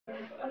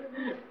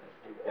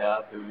क्या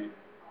तूली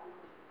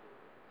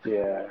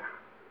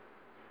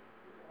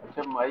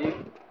अच्छा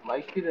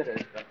माइक किधर है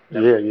इसका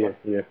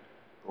ये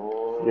ओ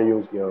ये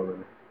यूज किया होगा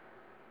मैंने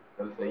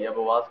चल सही अब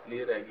आवाज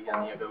क्लियर रहेगी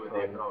यानी अगर कोई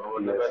देख रहा होगा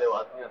वरना पहले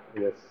आवाज नहीं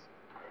आती यस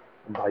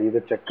भाई तो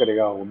चेक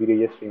करेगा हो भी रही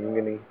है स्ट्रीमिंग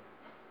के नहीं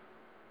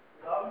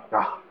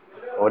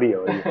हो रही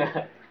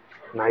है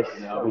नाइस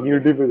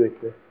यूट्यूब पे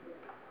देखते हैं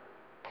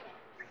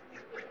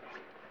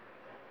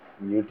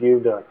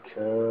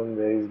youtube.com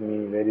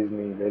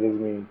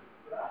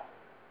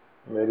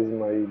where is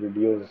my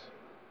videos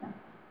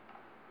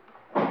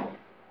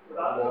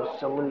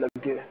मौसम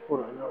लगे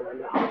पुराना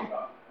वाला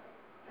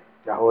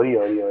क्या हो रही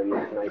है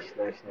नाइस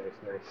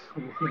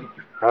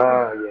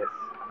हाँ यस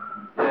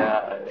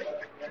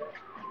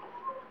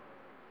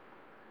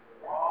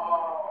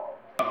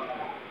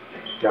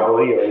क्या हो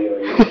रही है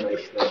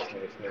नाइस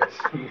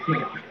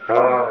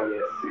हाँ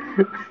यस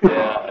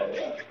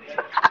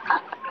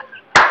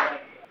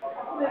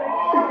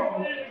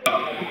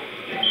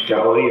क्या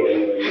हो रही है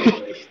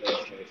नाइस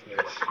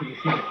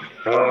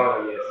हाँ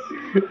यस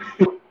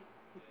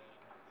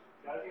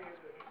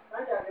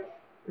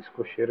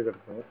इसको शेयर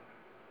करता हूँ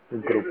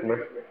ग्रुप में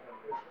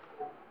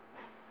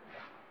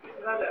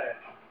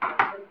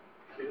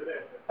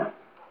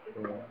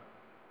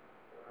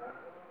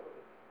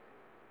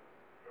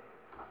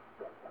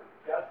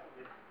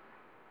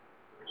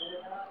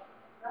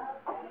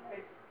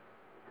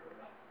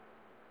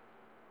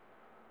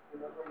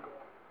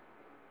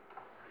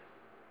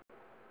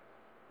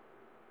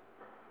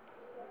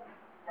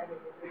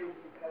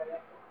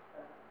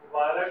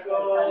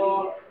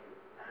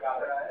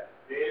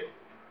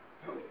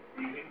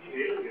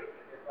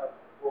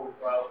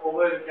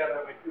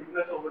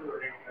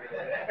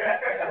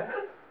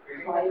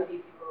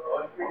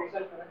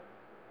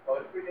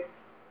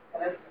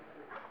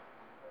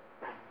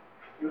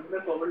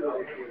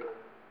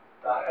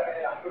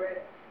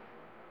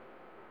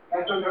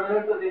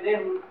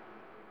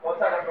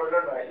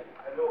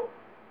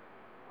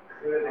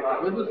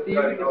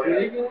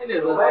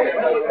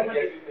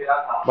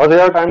बस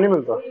यार टाइम नहीं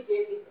मिलता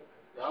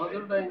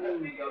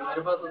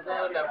मेरे पास होता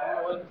है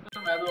लैपटॉप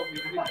में मैं तो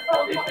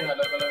पोजीशन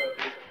अलग-अलग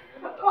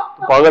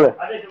पागल है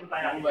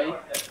भाई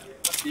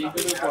ठीक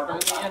है फोटो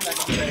नहीं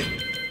है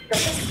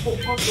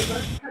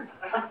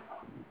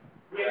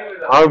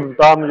हाँ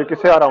बता मुझे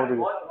किससे आ रहा हूँ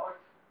तुझे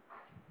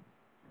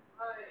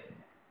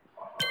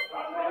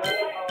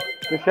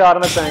किससे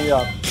हारना चाहेंगे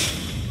आप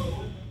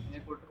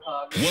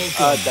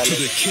Welcome to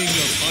the King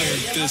of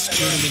Iron Fist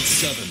Tournament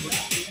 7.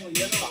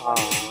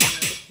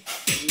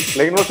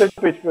 लेकिन वो सिर्फ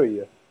पिच पे हुई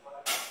है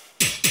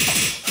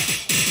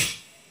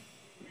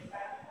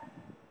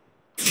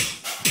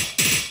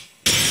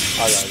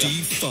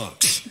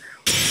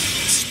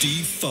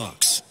Steve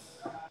Fox.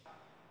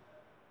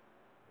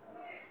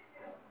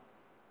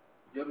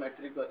 जो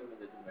मैट्रिक वाली में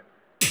देते हैं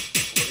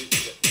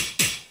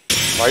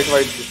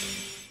white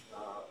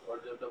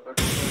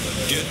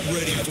Get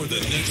ready for the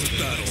next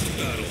battle.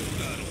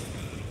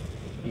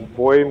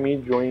 Boy me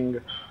joining.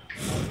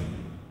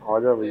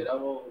 आजा भाई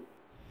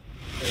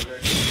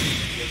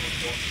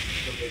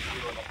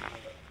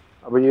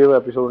अब ये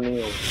एपिसोड नहीं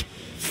है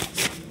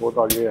बहुत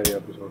आगे है ये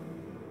एपिसोड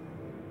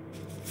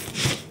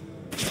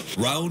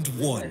Round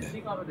 1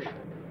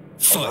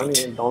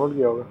 Fight डाउनलोड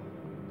किया होगा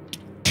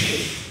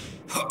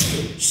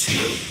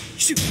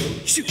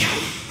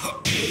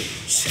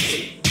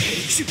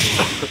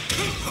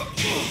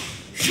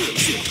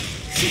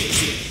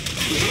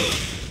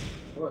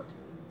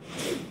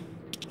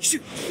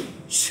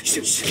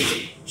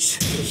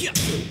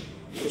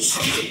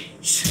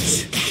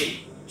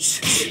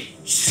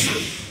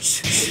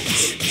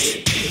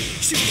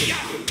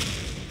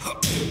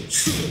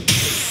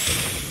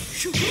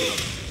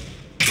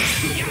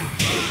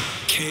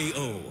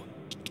KO.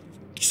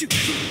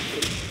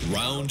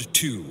 Round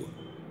 2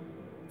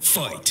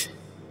 Fight.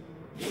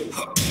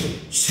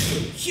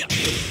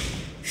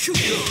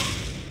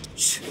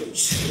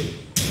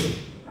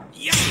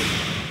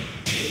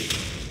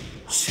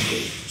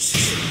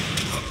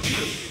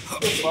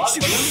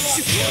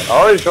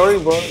 sorry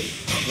boy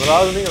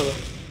नाराज नहीं होगा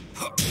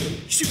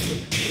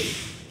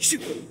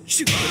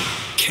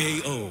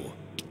KO.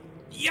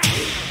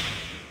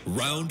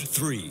 Round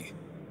 3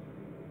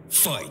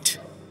 Fight.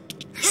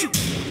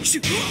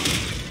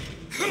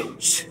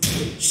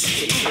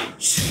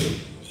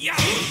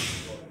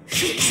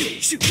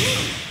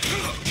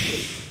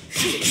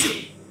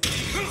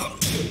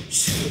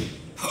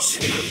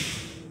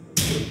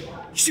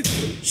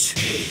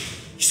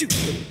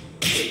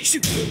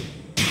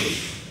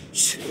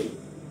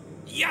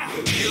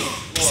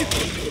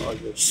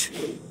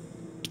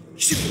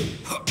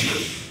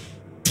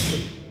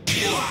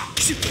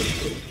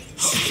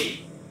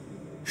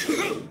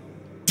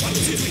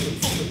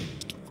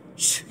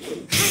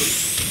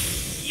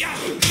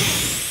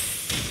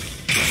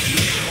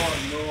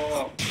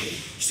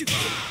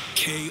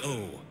 KO.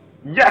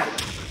 Yes!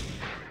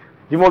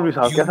 जिमोल भी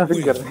साहब कैसा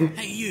फील कर रहे हैं?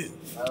 Hey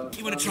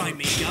you wanna try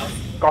me, yo?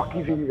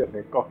 Cocky feel कर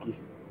रहे हैं, cocky.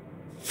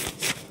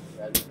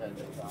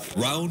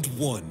 Round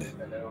 1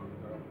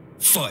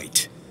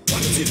 Fight.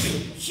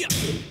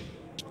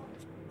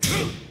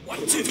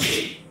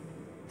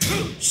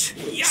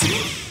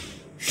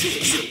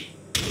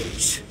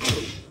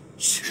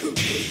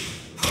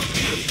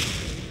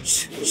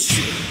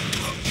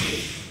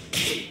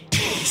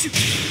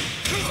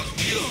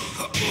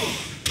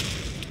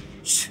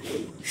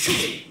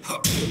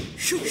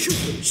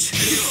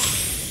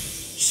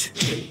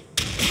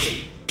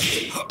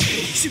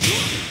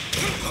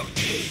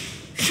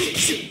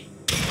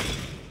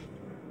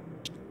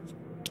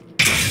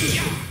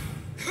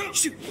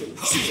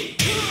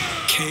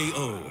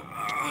 KO.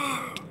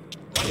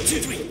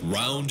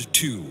 Round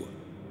 2.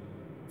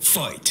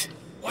 Fight.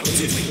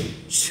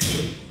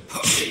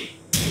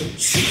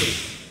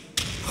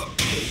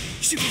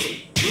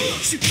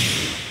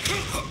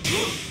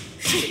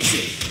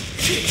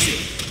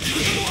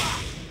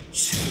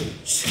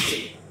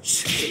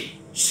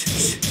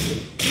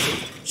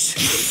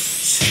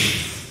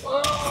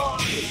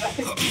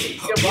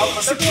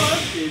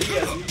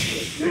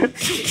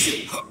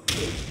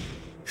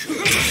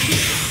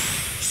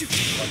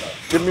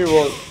 Give me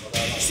wall.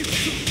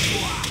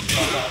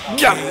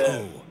 Yeah.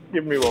 KO.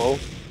 Give me wall.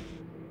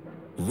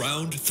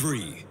 Round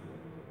 3.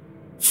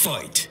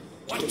 Fight.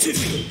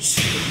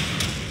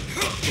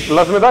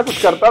 Plus में था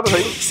कुछ करता तो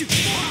सही.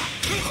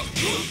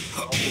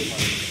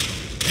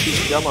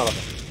 क्या मारा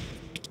था?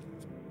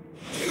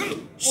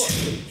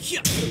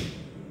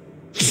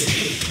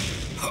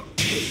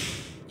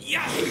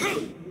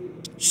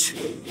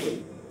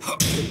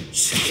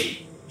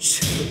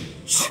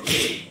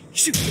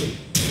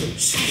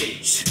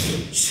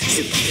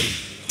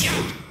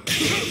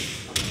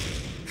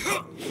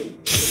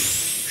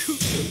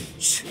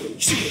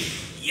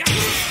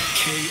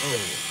 KO.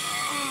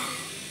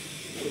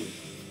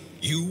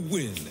 You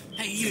win.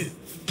 Hey you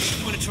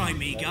want to try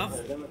me, Gov?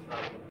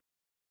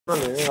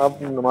 नहीं आप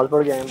नमाज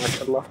पढ़ के आए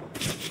माशाल्लाह.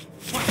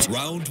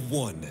 Round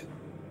 1.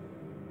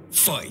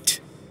 Fight.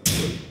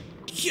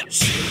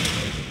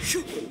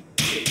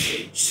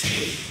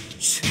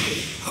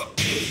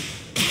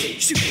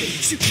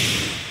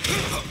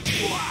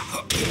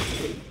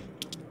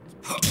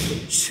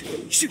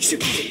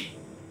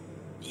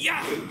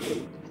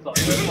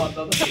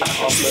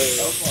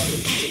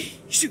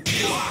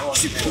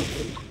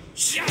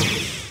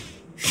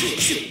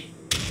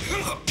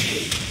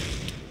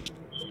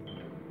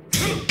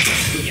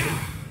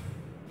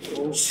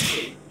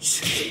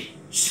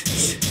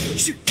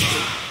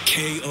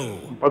 KO.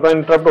 पता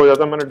इंटरप्ट हो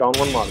जाता मैंने डाउन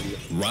 1 मार दिया.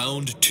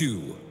 Round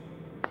 2.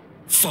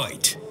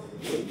 Fight.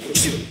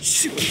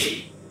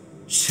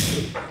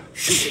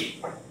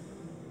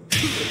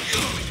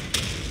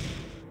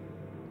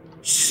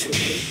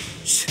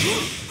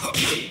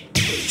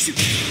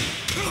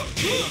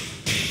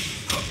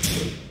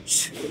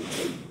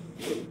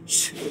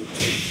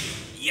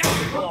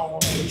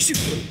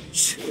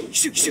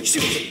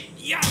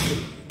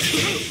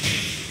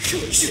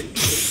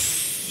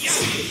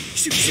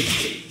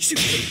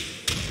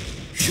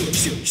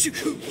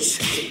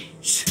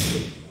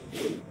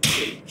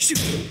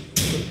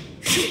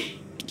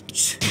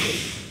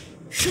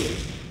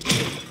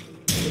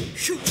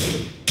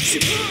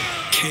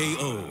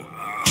 KO.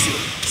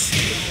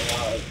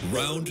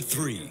 Round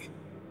 3.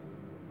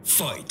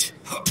 Fight.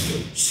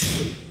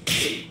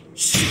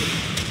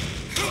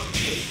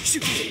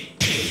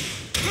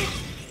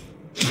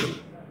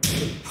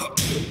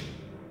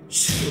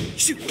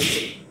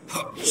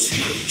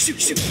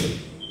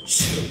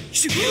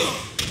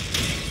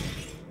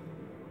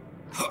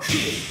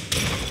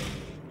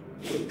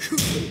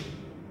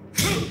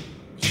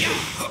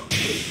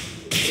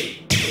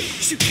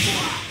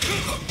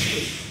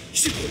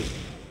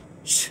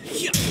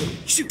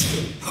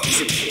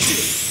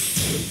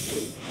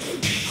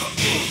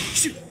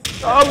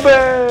 अबे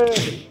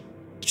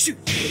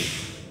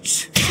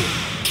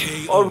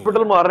KO.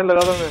 हॉस्पिटल मारने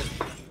लगा था मैं.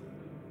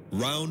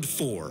 Round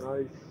 4.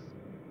 Nice.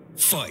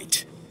 Fight.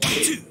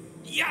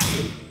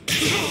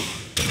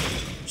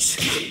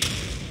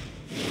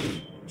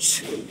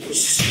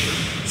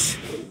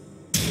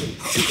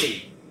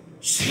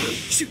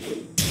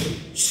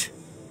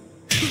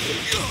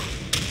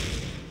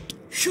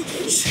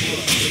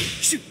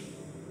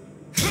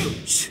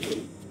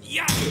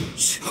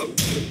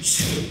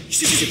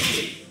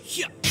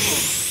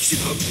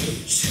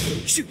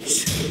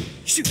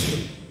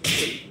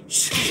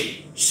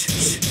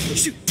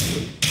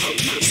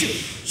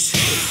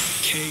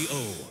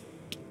 KO.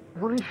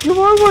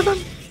 Shiva button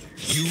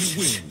You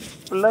win.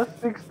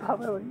 +6 था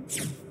मैं भाई.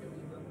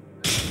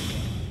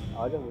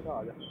 आजा बेटा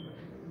आजा.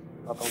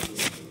 आता हूँ.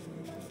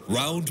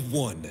 Round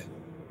 1.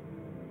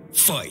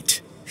 Fight.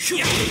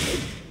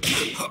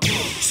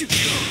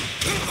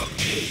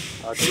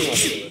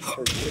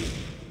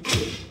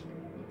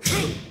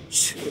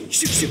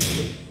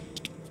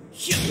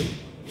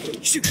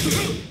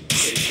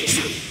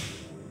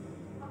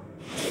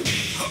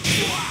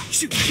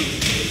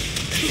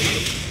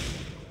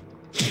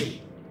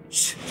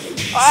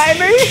 आए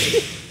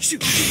नहीं.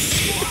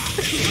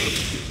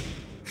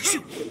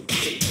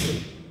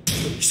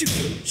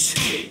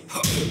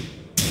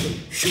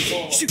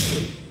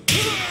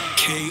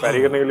 पैरी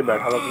करने के लिए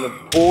बैठा था तो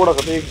थोड़ा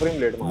सा एक फ्रेम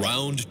लेट मारा।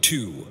 Round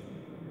 2.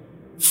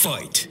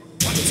 Fight.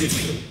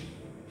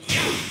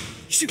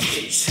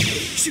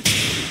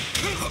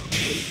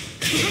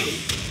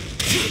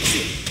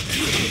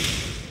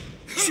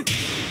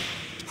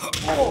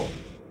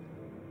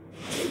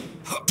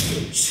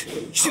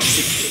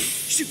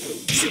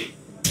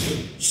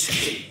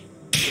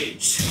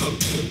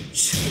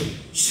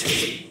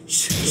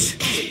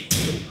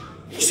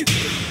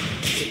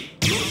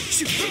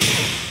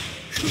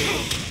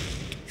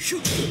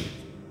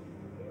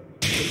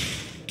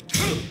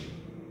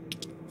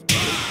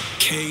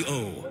 KO.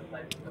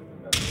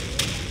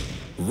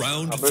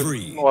 Round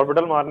 3.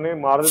 Orbital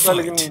मार देता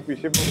लेकिन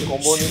पीछे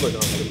कॉम्बो नहीं बचा।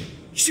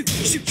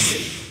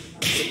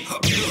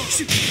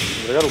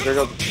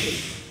 रुकेगा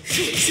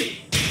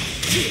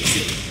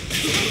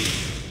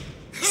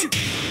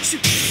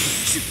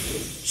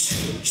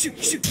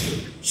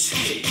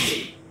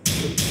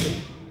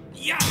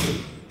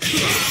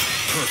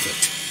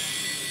Perfect.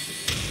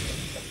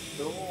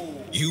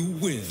 You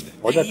win.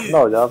 बहुत ठंडा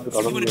हो जाए आप You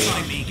want to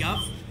try me,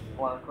 Gov?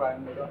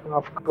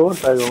 Of course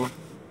I don't.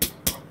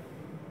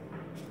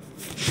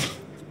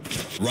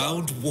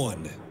 Round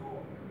 1.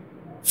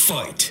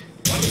 Fight.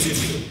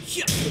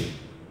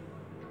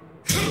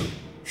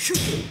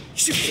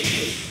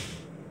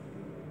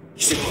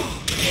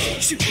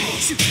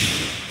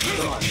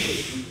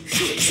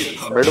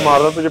 Bed मार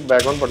रहा तुझे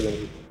बैकऑन पड़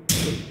जाएगी।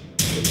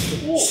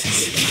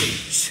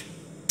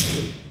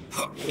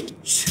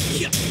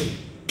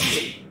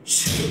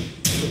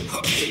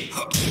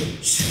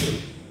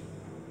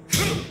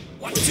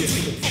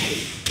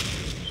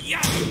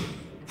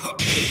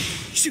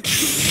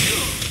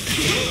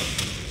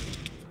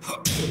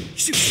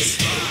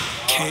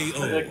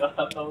 KO.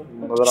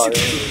 नजर आ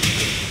गया।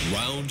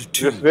 Round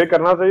ये 2. स्वे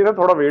करना चाहिए था,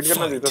 थोड़ा वेट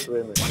करना चाहिए था स्वे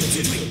में।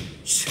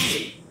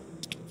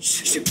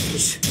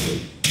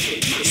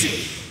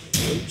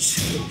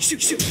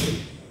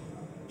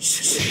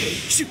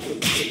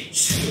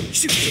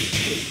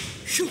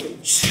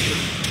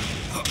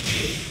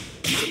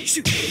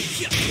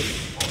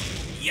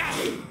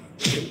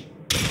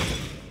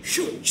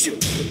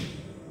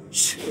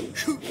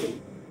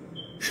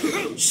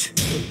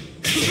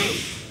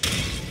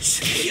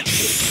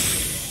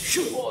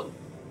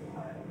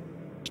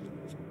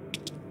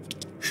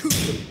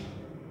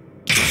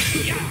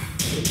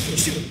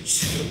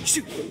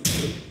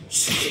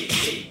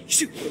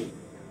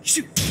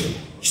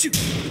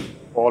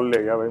 बॉल ले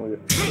गया भाई मुझे।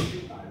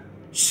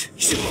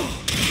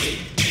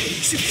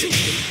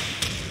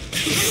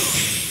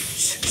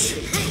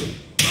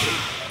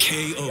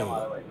 KO.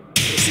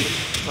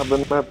 अब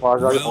मैं पास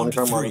जाके पॉइंट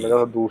मारने लगा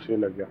था, दूर से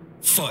लग गया।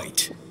 Fight.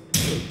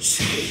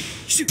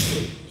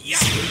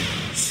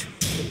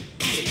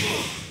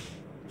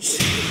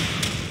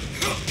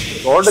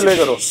 और डिले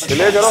करो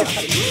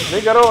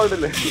नहीं करो और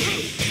डिले।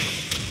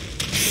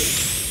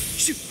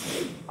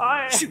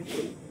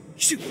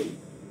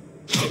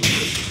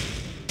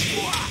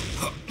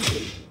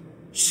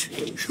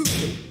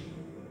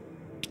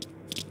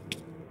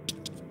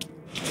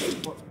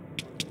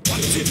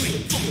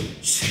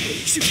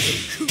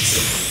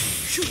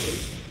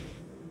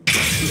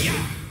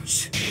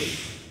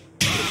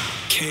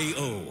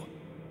 KO.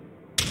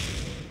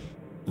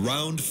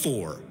 Round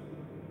 4.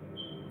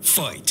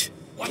 Fight.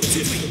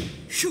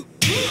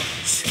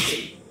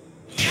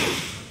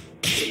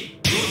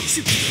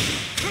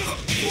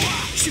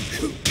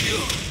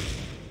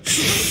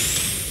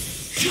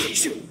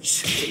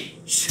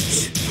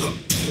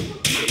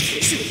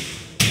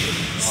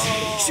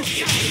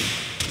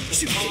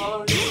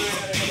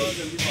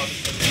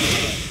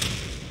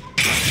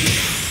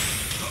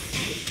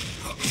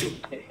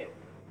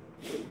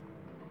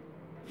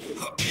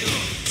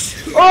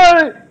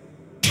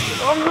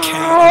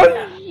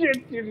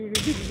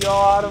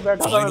 यार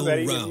बैठा था मैं Final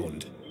पैरी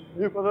round.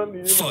 ये पता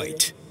नहीं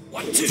Fight.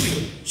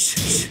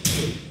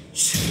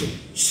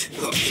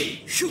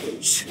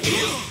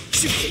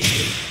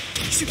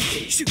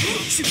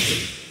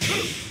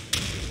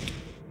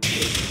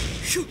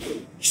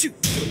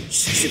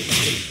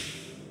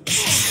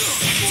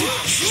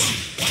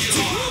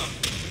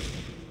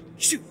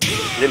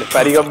 ये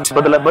पैरी का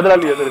बदला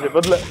लिया तेरे से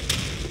बदला।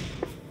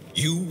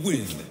 You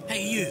win.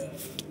 Hey, you.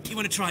 You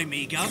want to try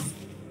me, Gov?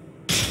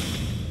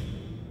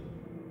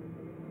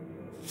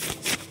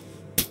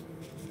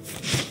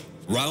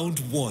 Round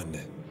 1.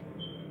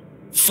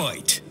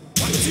 Fight.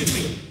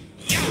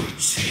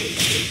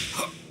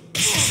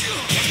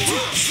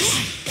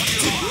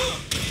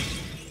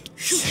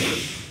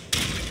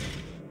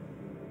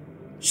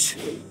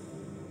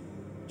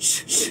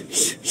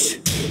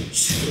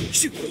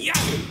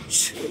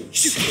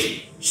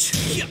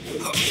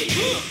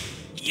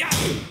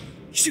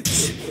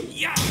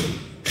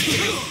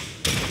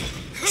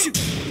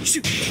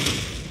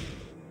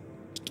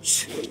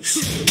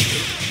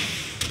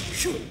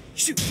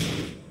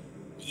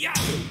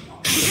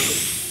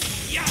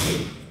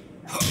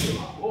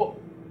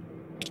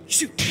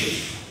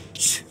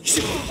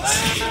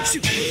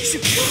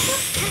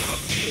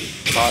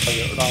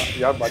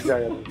 यार बच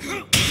जाएगा।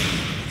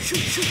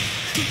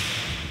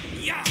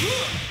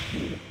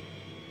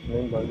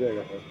 नहीं बढ़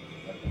जाएगा सर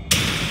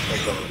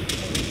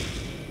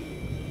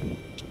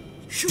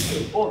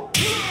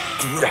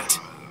Great.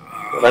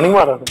 रनिंग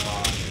मारा था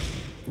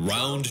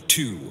Round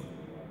 2.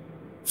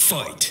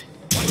 Fight.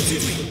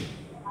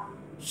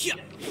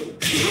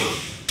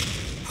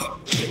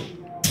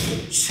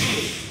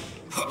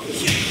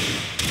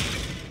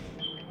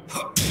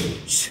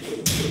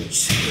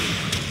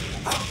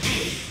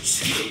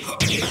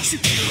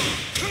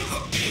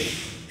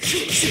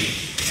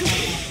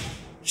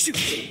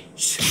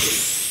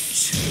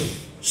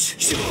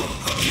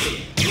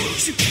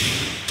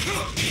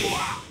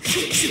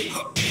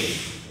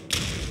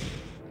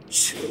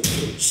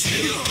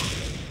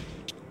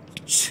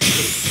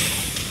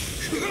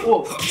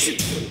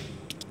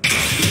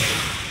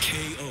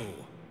 KO.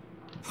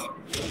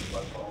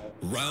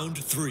 Round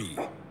 3.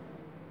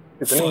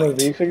 इतने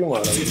नजदीक से क्यों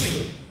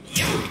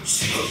मारा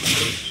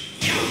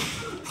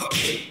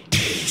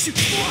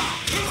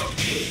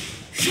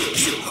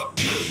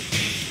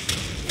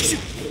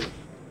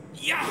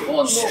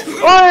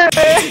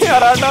ओए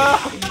अराडा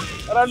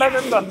अराडा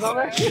ने दसना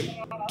मैं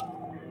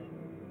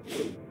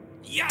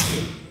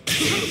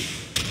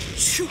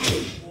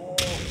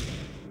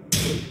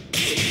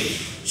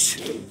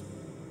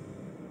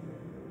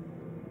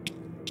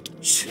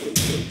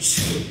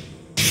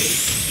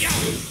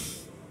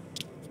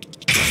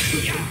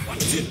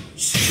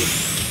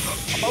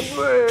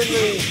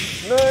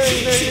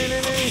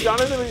नहीं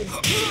जाने दे भाई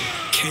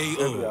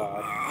KO.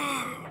 यार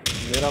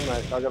मेरा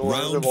मैच अगर वो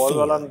ऐसे बॉल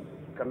वाला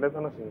कर लेता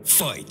ना सीन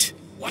Fight.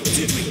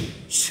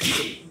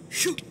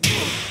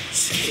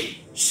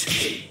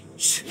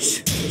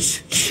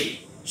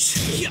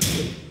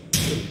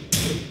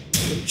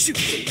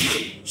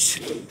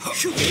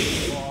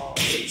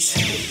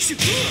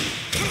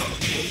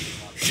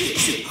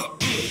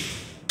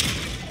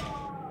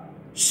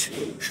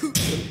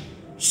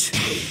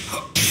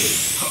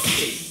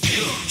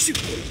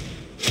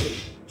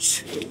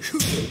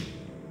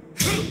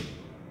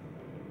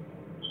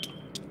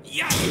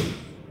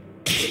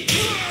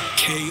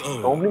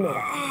 KO. टॉम नहीं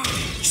मारा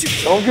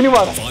टॉम क्यों नहीं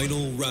मारा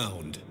Final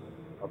round.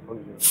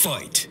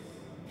 Fight.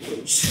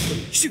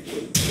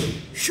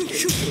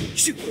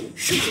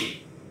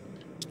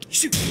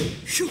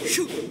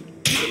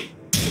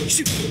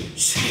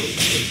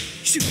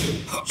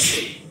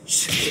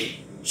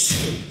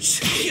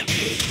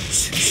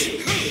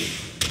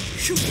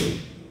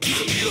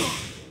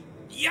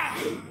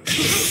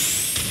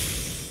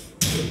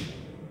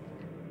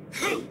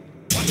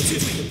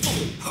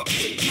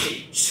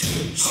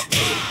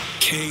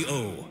 KO.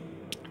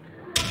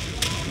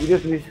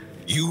 Seriously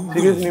You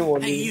seriously win.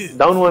 Mode Hey, you.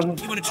 Down one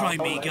You want to try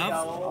me, Gov?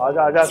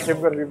 आजा आजा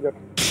स्किप कर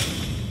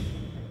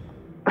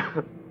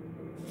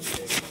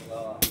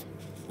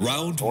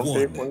Round कौन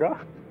से एक 1. पंगा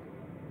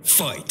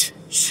Fight.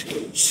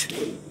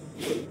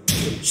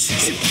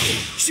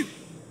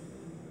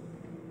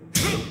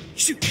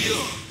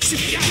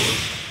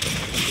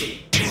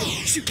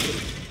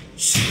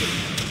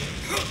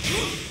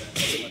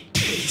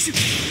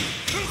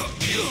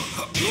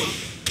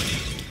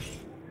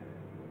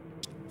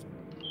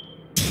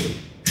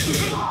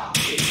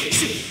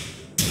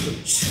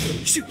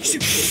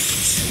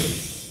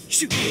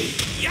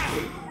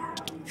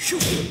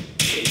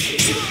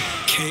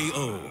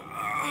 KO.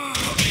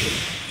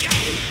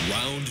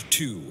 Round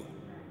 2.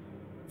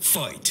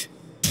 Fight.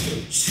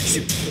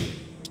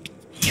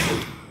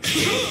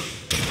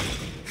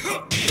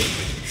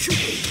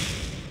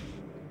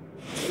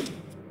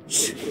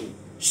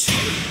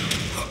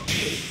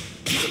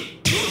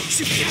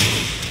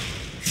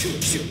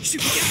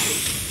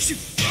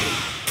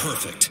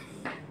 Perfect.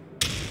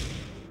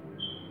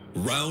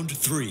 Round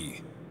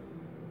 3.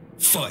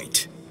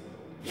 Fight.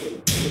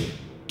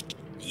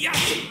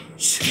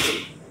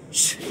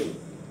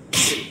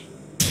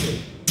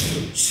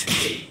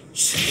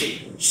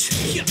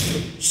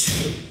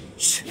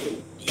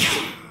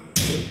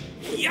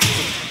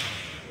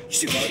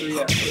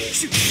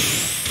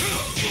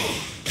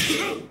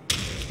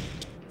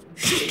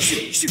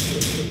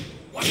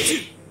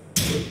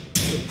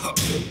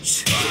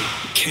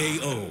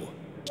 KO.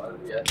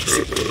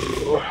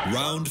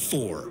 Round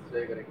 4.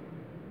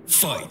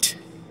 Fight.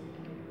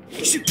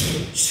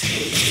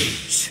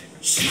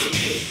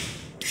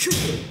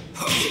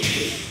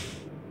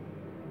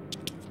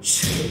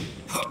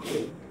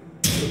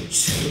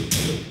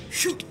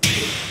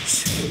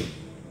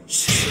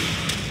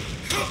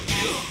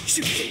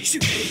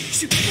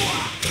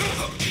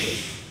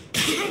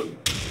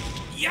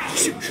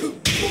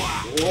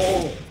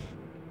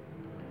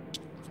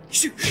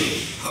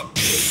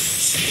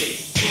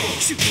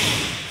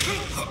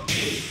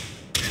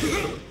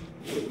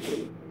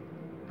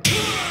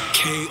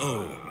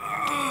 KO.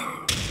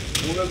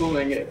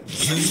 घूमेंगे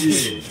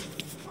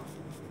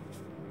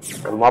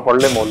कलमा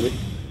पढ़ ले मौलवी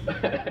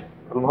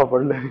कलमा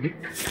पढ़ ले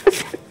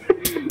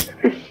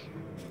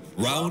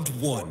Round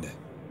 1.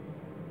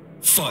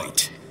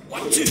 Fight.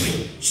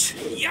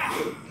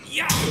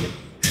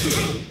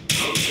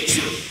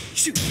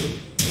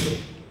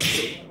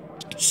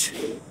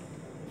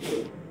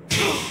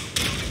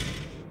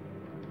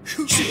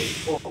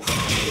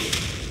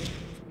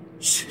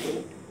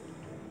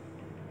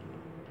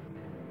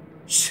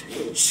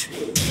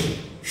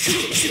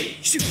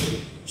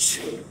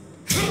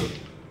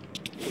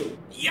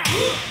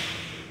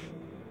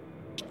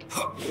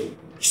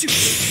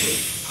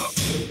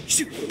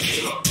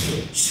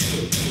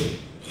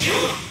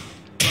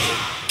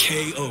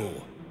 KO.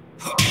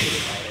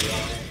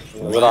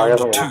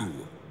 Round 2.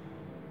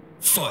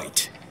 Fight.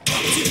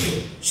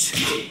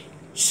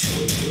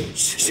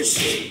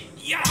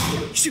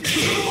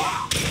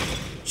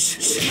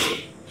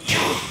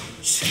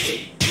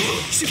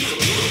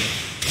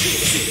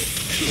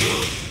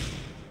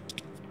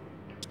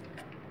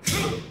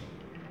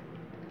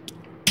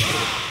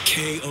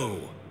 KO.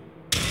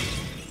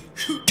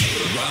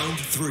 Round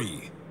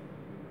 3.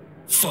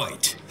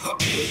 Fight.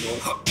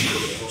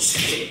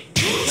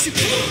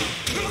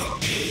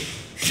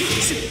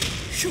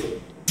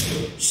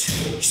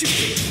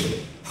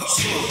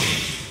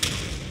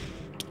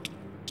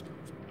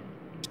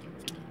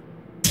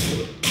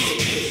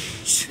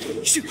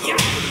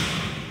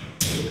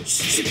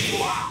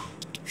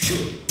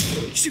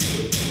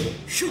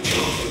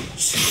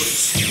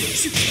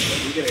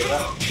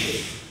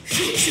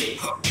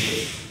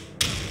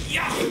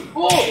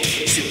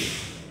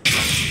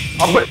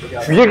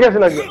 अब ये कैसे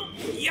लग गया?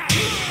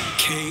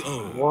 KO.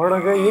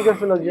 वहाँ गया ये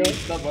कैसे लग गया?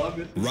 इतना बड़ा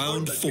मेरे से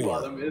Round अच्छी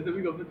बात 4. है, मेरे से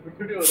भी कभी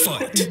छोटे-छोटे हो रहे हैं।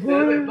 Fight.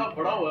 मेरे से इतना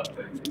बड़ा हुआ है।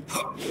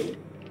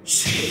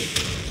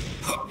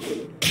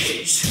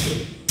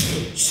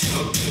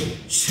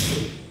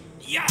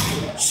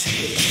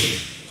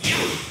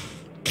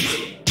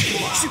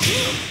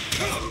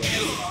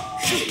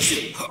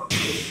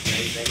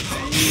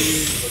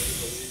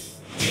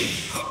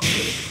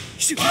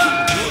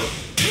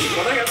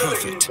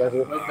 Perfect.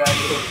 मैं बैट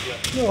छोड़ दिया,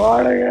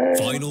 वहाँ गया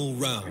Final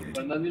round.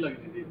 वरना नहीं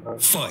लगनी थी।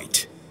 Fight.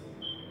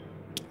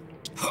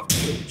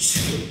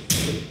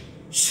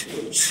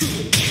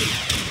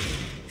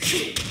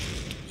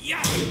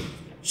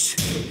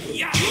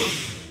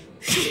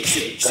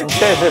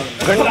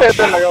 घंटे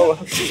से लगा हुआ,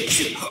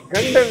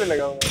 घंटे से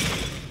लगा हुआ।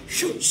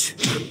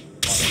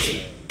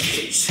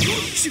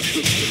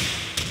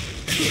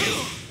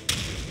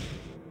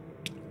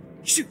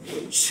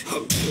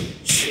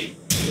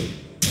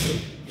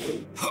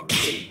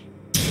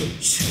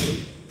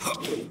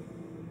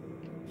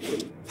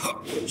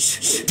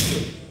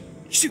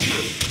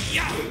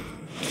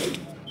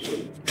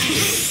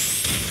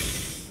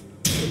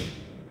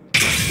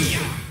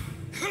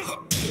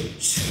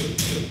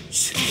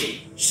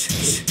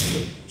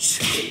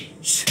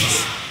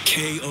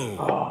 KO.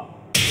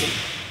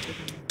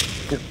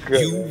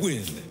 You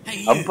win. Hey,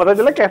 अब you. पता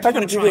चला कैसा You wanna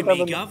कंफ्यूज try होता me,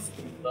 है। Gov?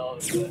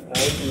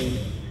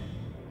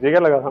 ये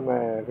क्या लगा था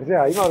मैं कैसे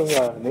आई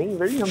मारूंगा? नहीं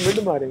भाई हम मिड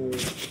मारेंगे।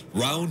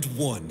 Round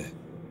 1.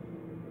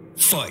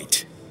 Fight.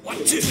 1,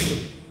 2.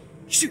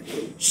 Shoot.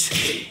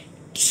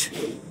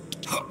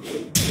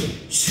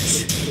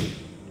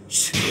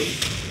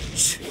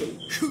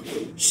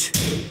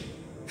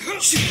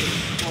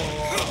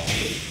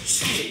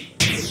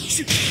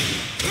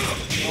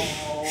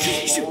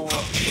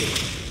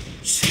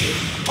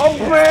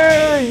 अबे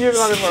ये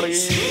कहाँ से पड़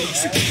गई?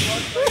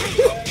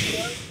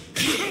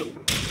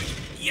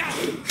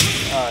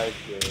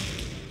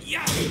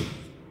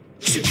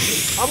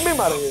 हम भी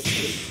मारेंगे।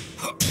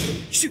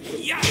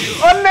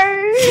 ओ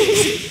नहीं!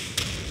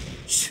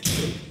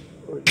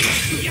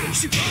 ये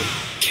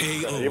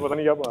KO. पता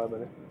नहीं क्या मारा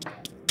मैंने।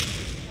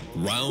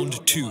 Round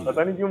 2.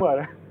 पता नहीं क्यों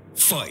मारा।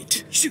 Fight.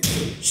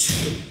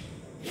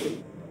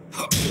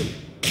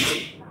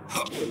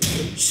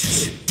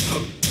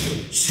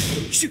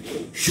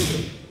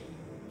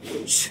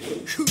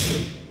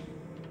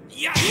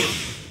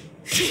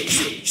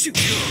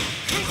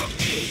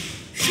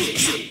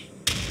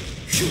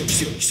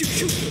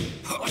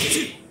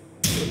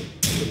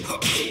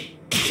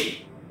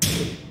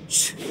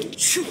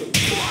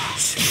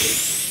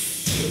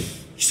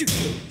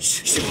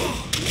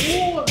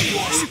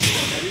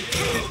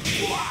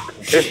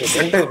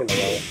 घंटे से लगा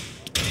हुआ।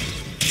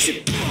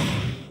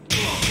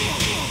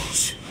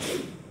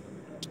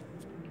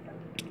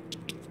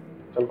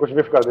 चल कुछ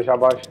विफ कर दे,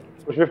 शाबाश।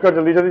 कुछ विफ कर,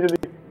 जल्दी जल्दी जल्दी।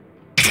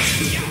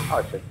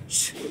 अच्छा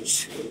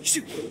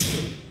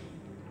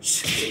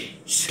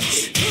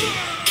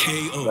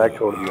KO. बैग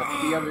छोड़ दिया,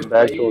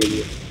 बैग छोड़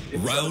दिया।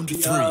 Round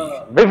 3.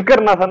 विफ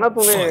करना था ना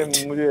तूने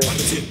मुझे।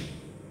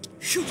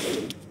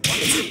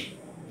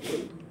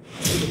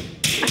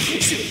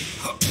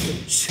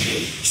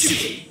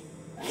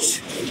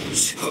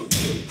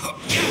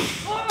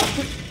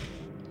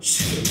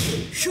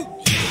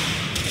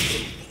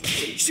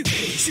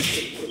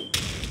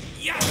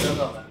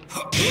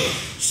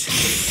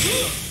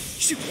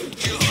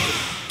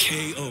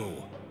 KO.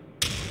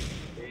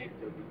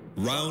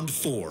 Round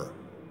 4.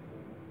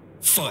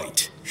 Fight.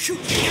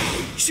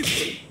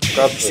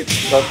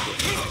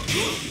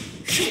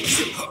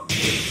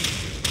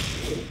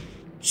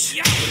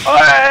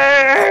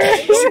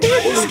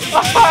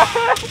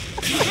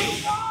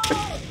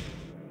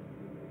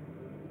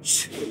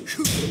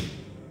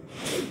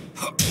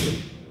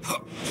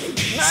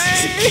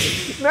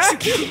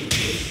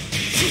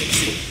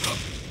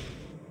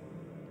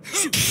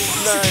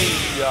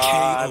 नहीं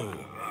यार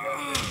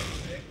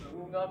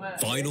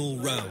Final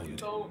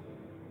round.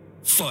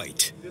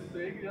 Fight.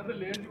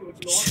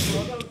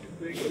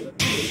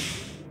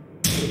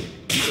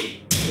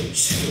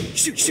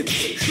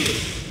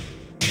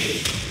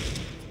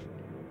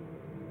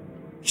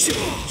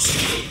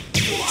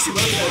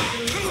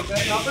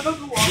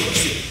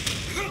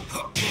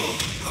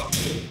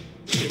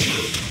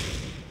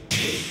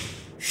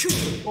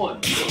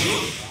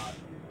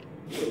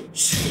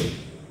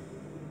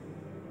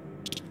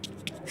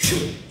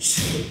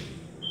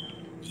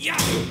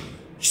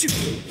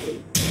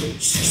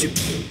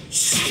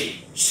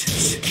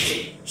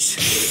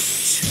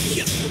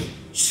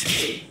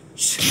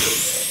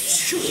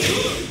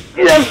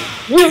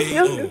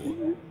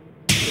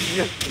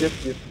 yes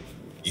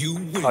You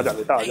win. आजा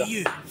बेटा आजा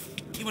Hey,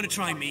 you want to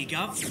try me,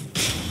 Gov?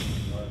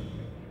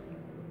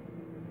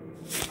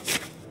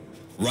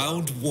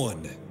 Round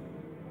 1.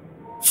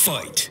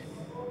 Fight.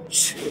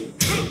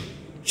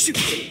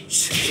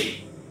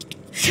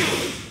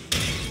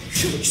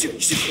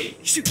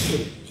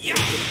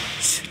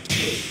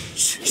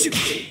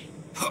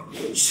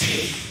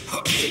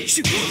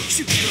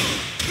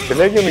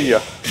 चले क्यों नहीं गया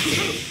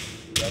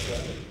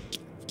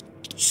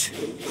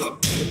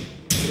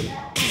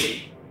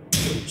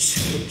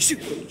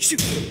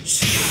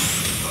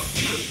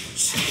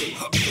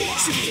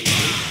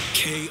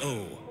KO.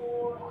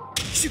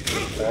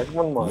 बैट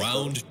मन मार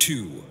Round 2.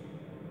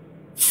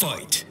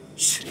 Fight.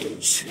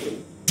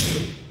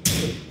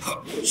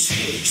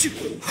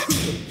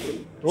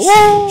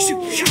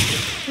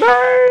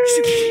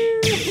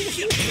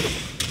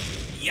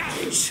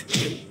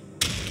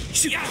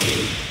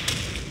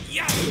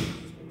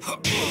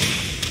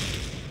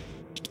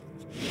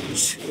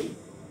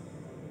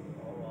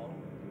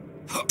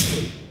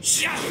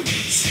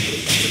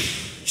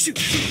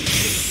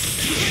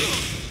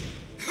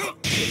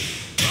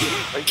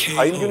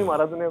 भाई क्यों नहीं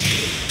मारा तूने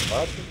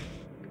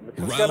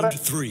Round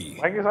 3.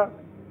 भाई के साथ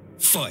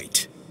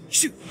Fight.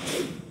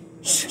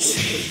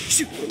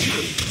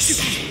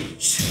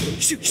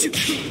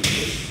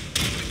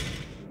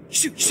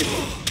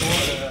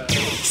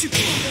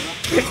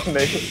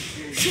 नहीं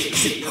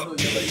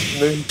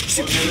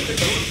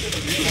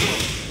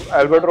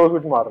एल्बर्ट रोज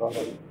कुछ मार रहा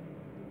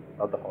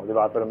था मुझे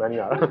बात पर मैं नहीं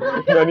आ रहा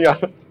मैं नहीं आ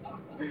रहा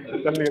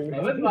चल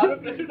निकल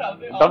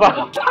दबा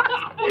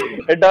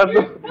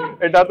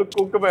एडा तो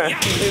कुक में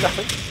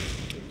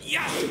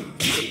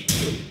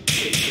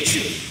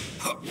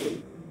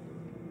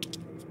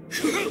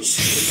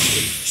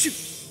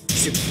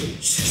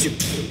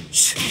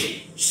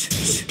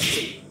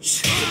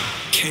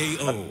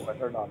KO.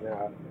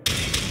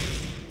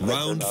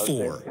 Round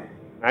 4.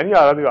 मैं नहीं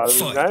आ रहा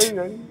थी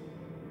नहीं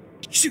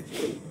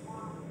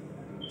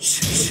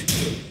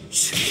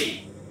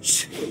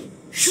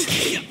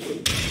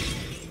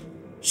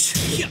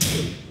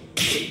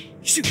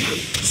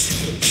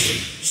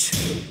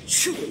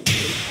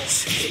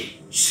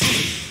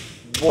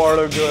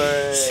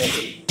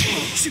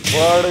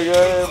बढ़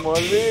गए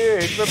मौलवी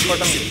इसमें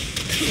बटन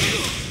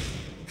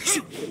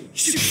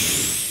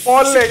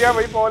पॉल ले गया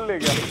भाई पॉल ले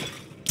गया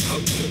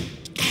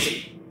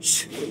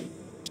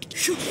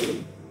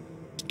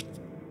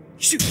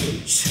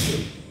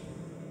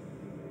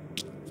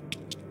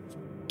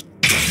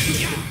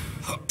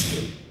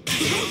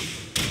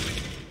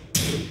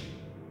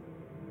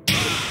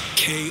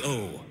KO.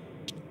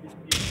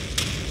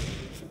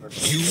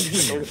 You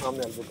win.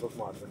 सामने एल्बर्ट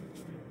मार रहे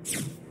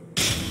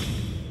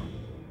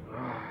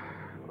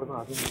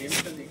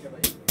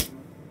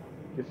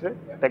किससे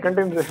सेकंड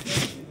टीम से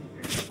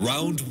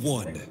Round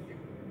 1.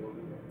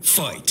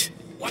 Fight.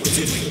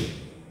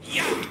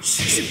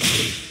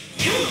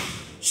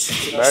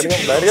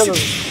 बैठ गया तो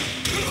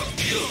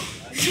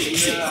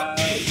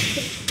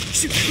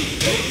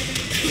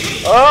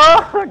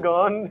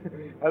gone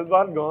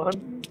Elbar gone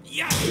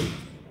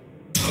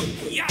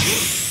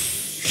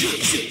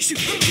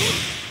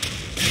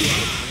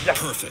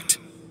Perfect.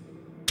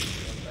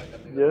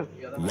 yes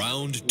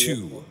Round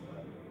 2.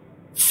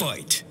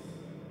 Fight.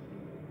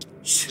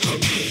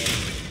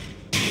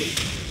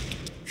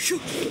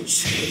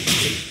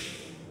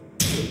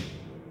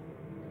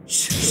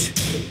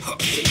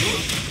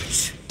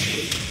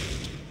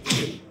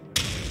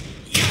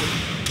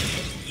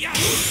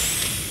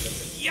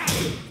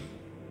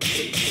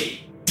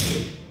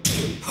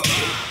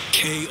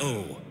 KO.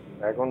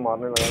 बैकऑन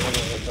मारने लगा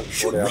ना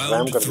छोड़ यार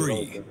रैम कर रहा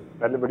हूं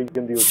पहले बड़ी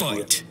गंदी होती है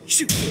Fight.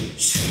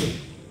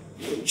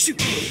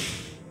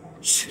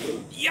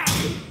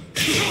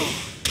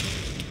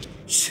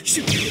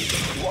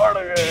 बढ़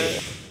गए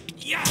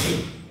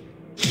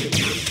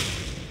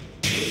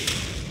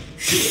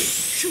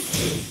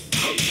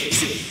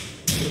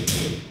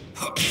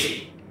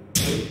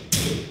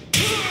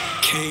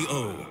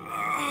KO.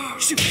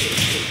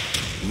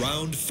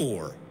 Round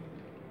 4.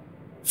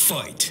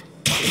 Fight.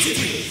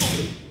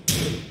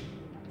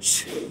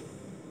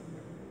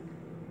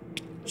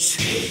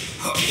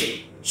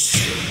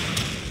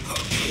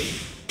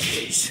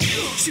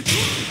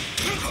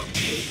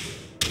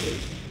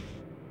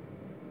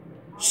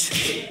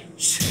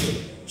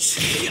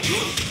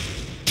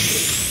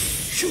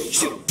 KO.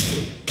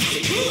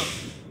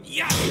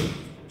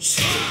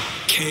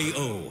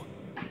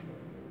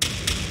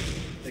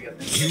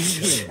 You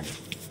win.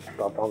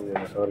 आता हूँ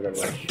ये सर कर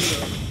रहा है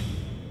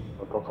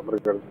तो खबर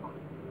कर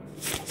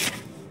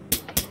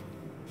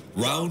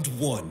Round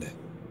 1.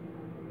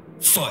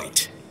 Fight.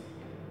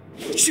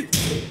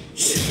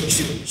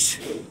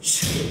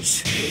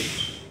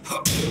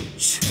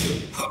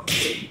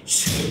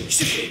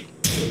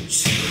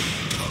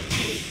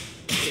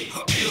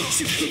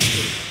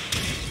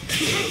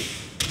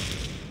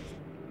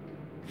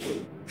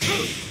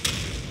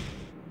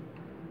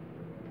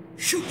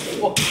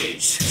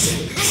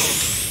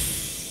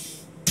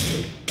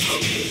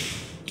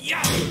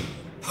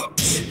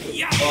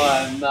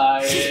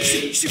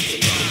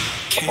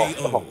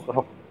 KO.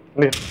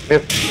 निस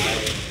निस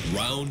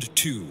Round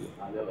 2.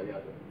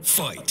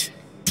 Fight.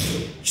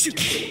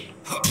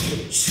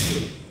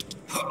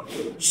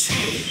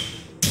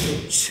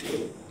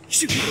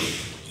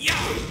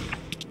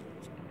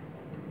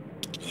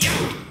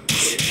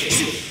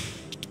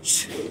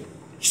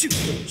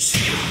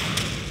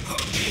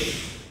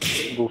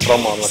 दूसरा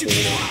मामला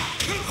चाहिए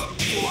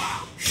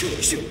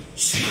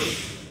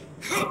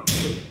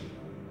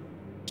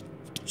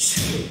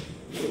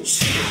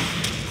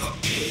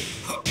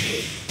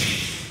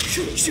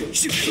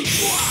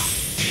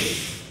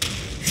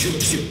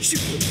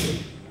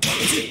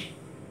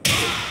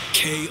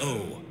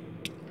KO.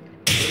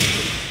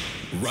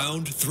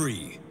 Round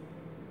 3.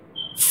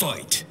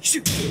 Fight.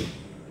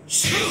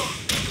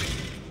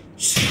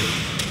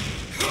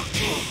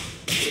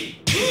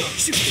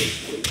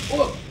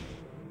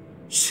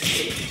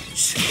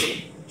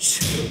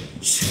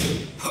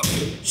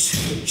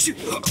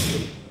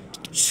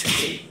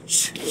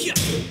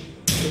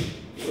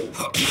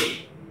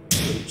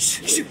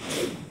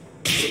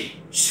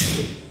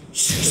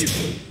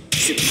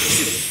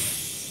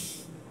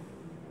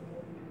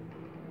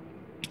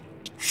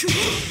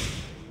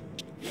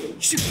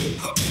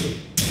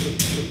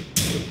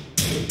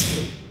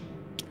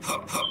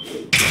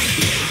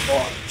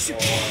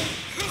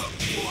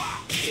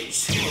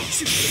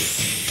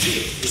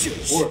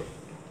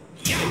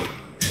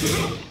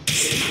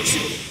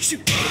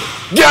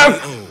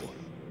 Yes!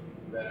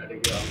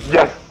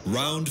 Yes!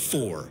 Round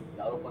 4.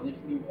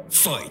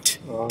 Fight.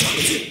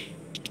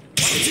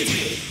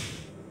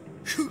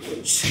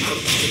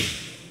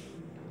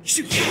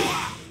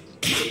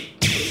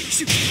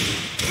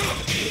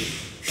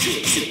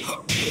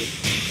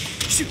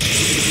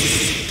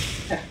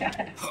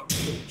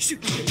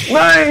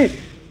 नहीं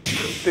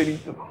तेरी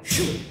तो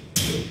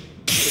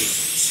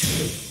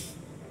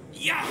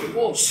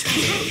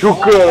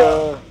शुक्र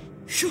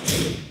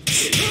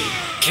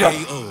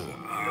KO.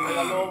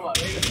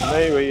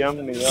 नहीं भाई हम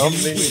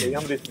नहीं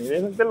हम रिस्क नहीं ले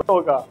सकते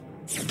लोगों का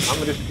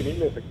हम रिस्क नहीं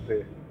ले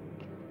सकते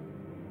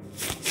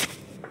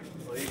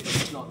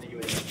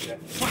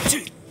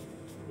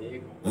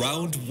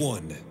Round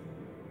 1.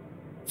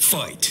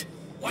 Fight.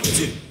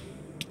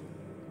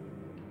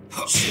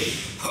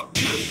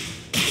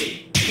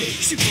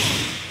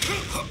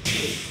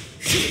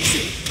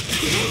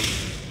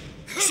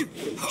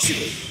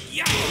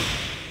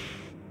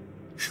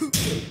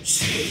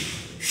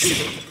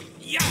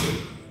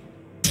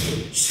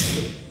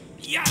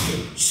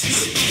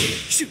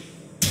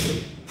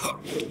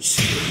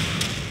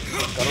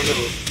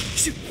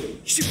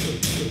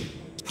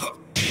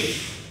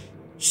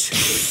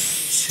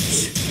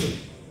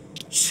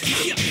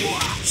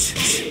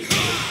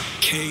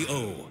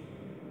 KO.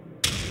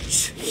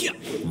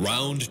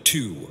 Round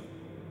 2.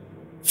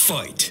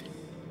 Fight.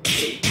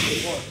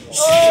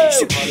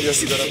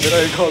 मेरा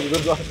एक और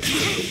उधर जा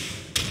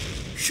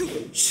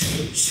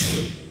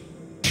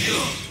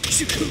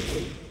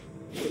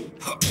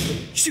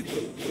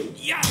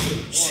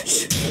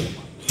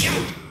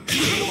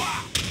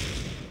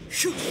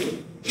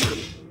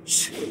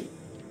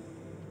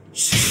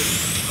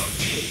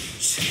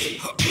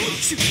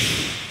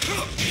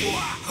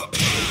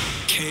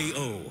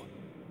KO.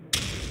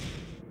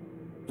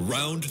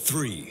 Round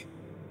 3.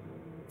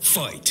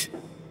 Fight.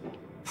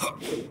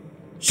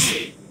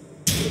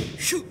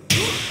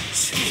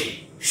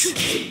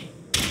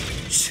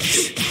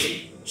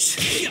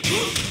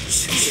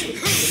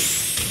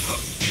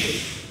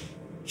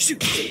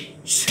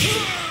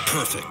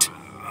 Perfect.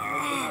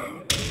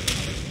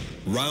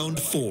 Round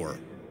 4.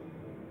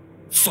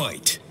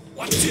 Fight.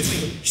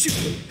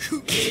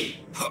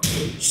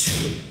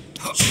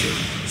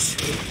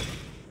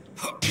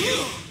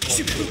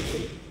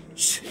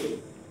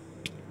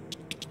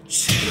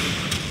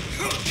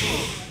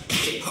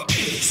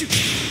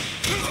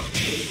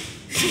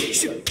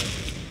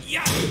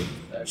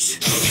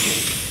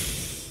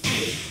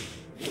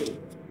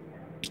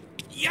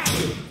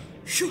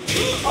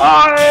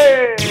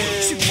 आए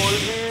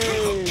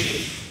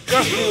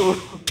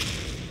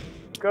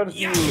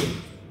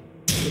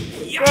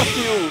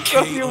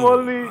curfew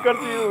Molly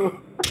curfew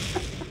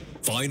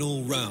Final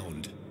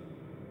round.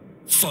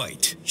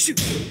 Fight.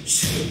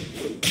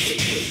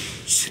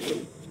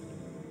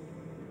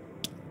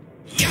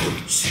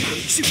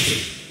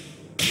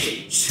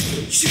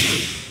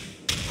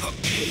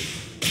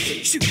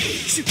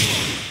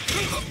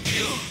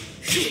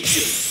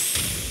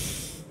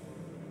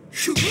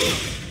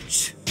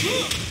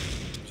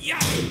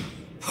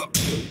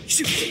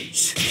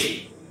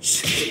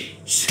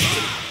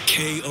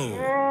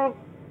 KO.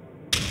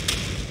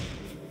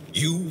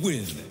 You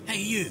win.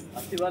 Hey, you.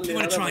 You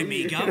want to try me,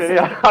 Gov?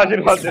 यार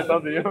आशीर्वाद देता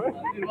हूँ तुझे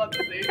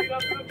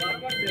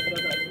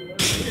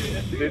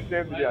देते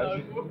हैं तुझे आज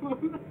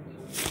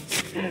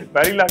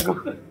पहली लागू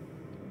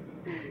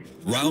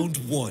Round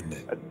 1.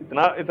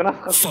 इतना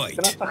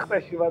सख्त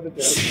आशीर्वाद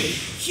देते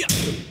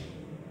हैं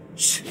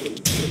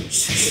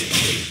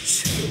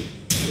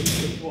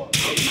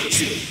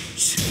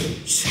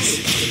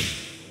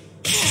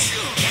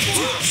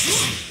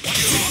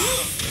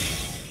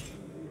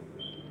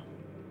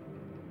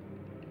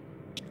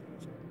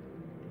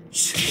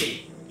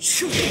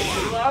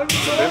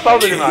देता हूँ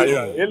तुझे मैं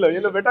ये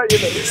लो बेटा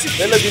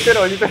ये लो जीते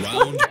रहो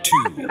Round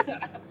 2.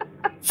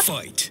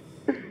 Fight.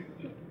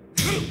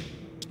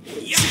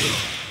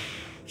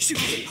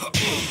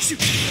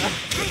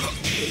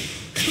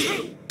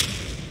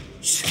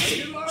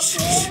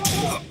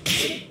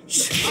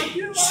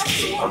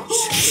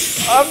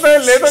 अबे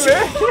ले तो ले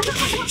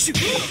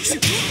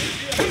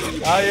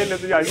हाँ ये ले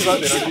तुझे आशीर्वाद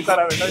दे रहा हूँ जीता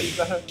रहा बेटा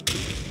जीता रहा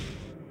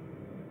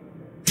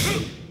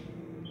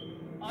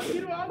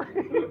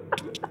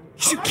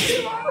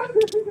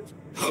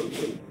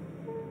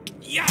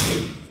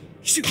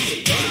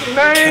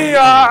नहीं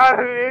यार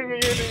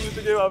ये नहीं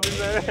तुझे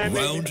वापस है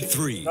Round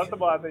 3. गलत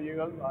बात है ये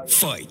गलत बात है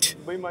Fight.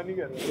 बेईमानी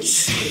कर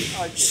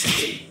रहा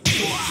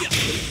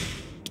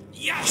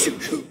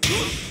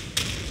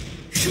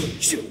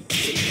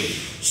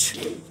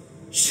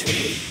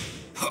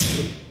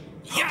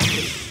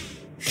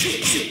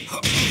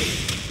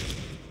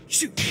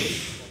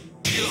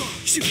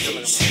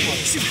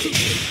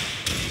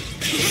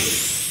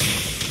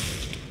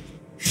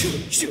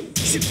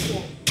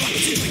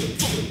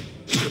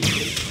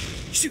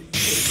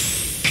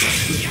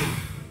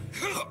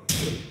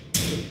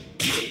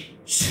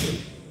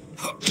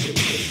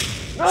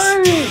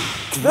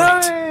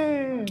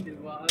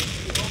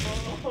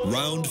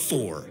Round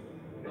 4.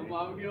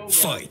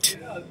 Fight.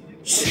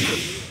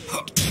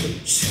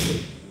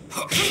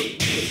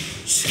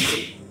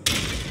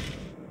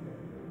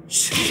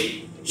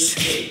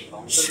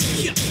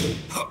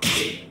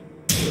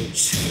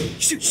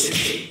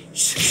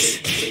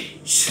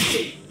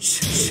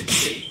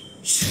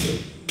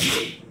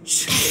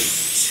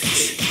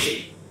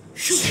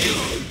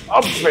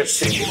 अब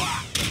वैसे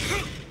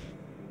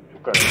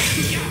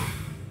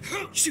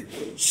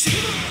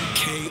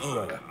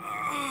KO.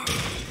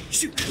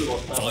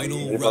 Final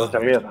ये पता चल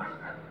round. गया था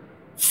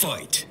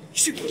Fight.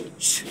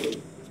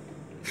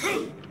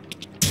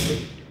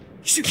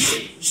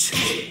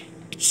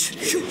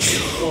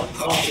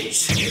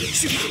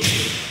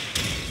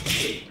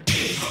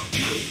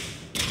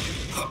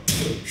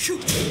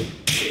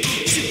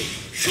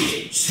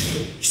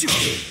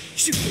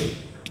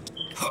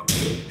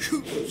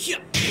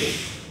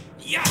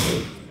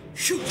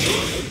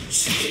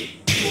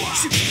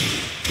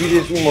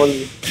 सीरियसली मॉल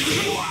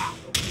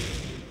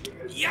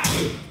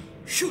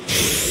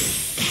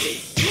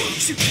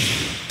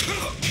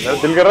मेरा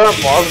दिल कर रहा है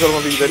पॉज करूँ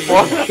अभी इधर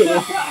पॉज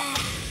करूँ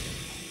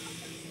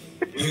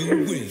You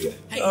win.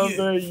 Hey, you.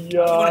 अबे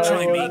You want to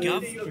try me, यार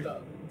Gov?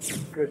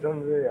 कसम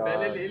से यार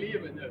पहले ले लिए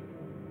मैंने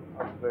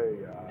अबे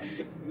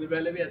यार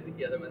पहले भी ऐसे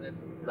किया था मैंने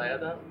उड़ाया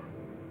था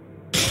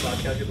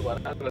बाकी आके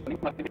दोबारा रनिंग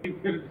मारी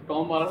फिर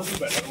स्टॉर्म मारा तो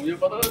बैठा मुझे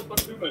पता था इस पर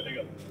भी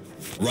बैठेगा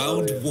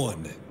Round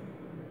 1.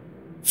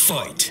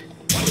 Fight.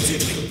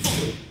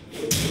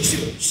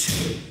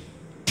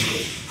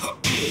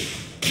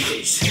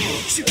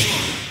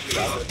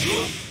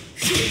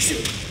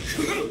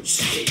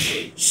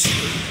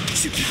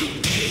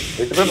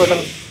 इस पे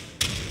बटन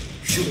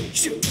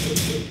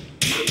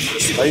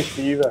भाई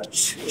स्टीव है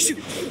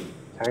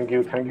थैंक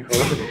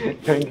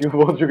यू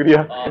बहुत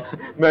शुक्रिया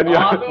मैं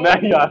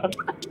नहीं यार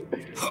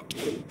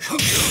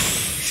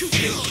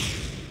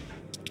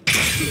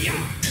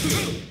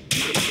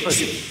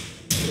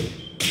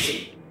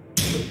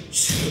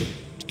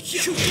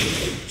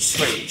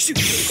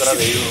करा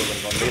दे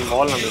मेरी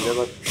मॉल ना मिले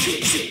बस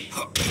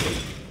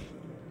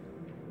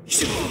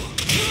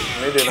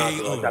नहीं देना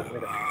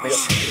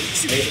निकल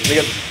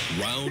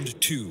Round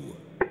 2.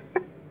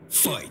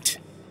 Fight.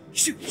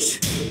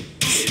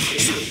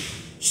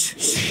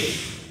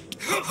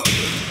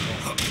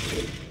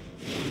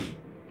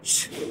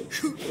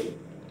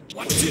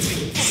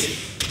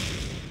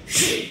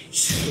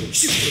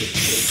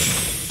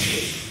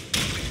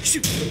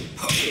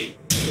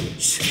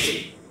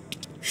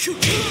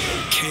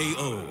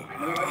 KO.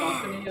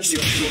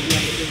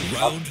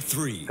 Round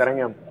 3.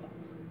 करेंगे हम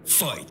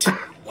Fight.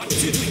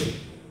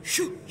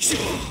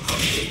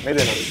 नहीं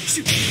देना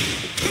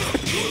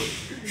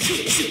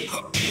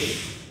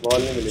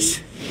बॉल नहीं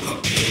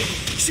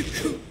मिलेगी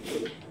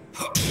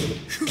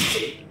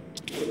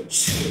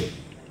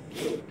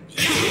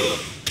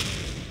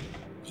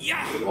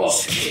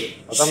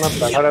पता मैं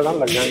बैठा रहता हूँ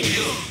लग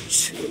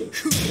जाएंगे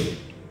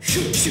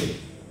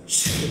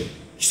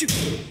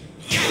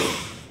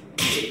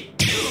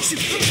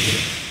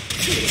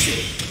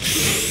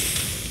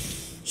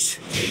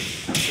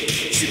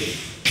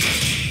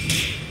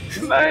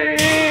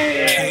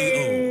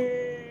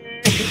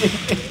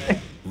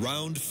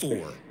Round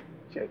 4.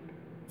 Shit.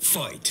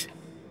 Fight.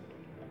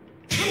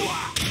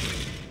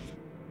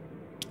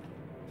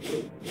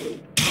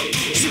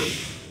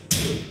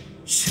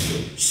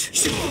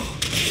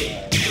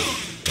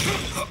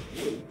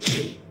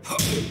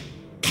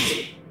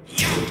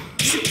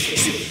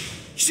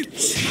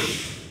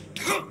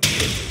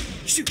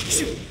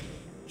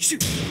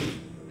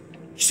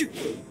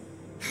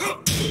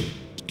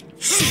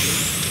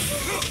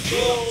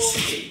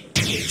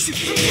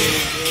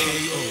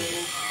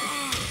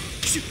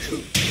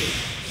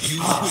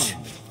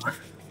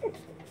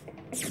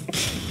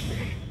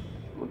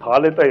 उठा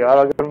लेता यार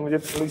अगर मुझे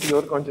थोड़ी सी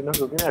और कॉन्फिडेंस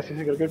होती ना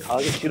ऐसे करके उठा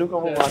के चिरू को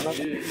मारना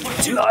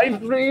लाइव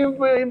स्ट्रीम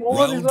पे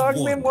मोहम्मद इज़हाक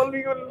ने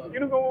मौलवी को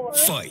चिरू को मारा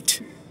Fight.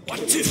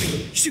 1, 2,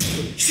 shoot,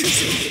 shoot,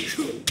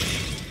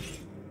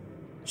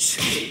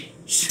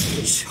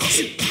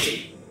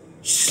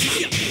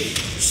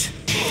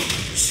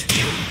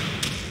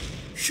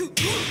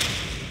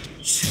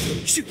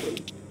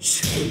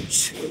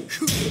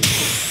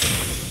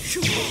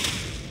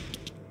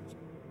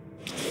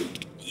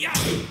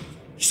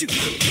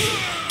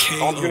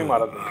 टॉप क्यों नहीं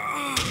मारा तूने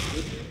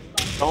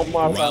टॉप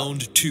मारता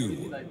Round 2.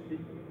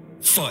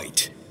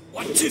 Fight.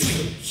 1, 2,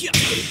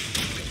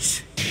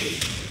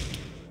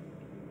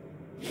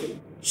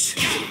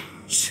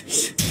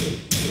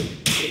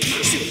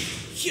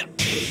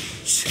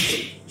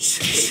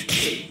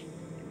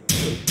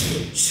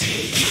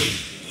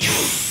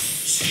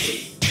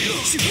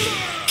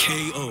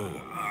 KO.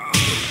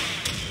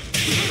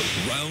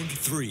 Round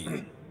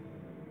 3.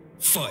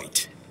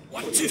 Fight.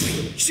 1, 2,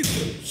 shoot,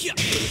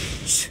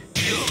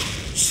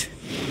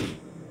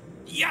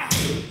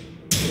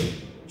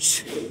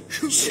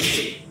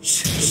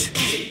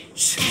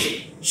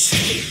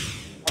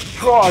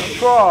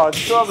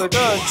 अच्छा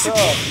बेटा अच्छा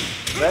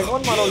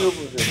बैकवन मारो जो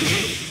मुझे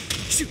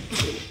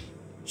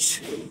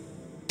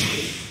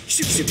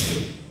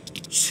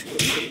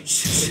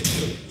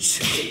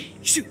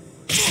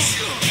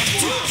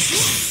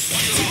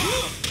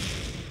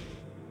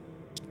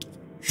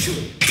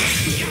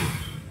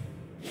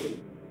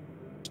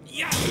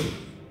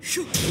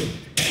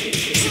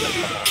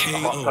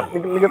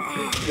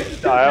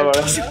आया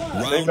बड़ा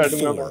नहीं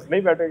बैठूंगा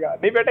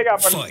नहीं बैठेगा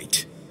अपन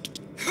Fight.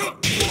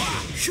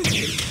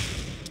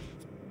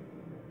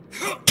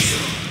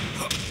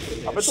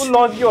 अबे तू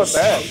लॉन्च क्यों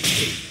होता है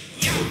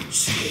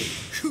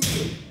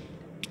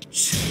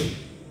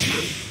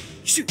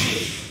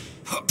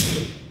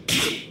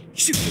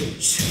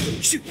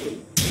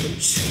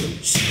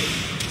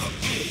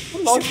तू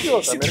लॉन्च क्यों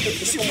होता है मेरे को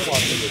किसी को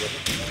मारने दे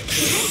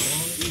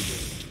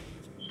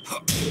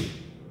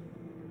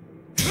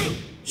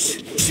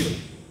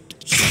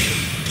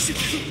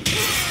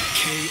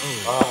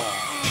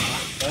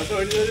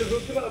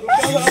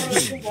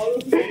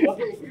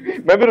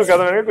मैं भी रुका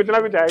था मैंने कुछ ना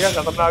कुछ आएगा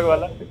खतरनाक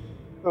वाला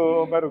तो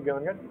मैं रुक गया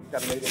मैंने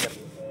करने ही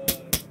करना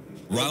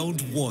Round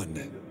 1.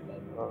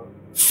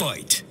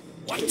 Fight.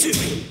 1, 2,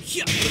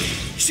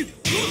 shoot.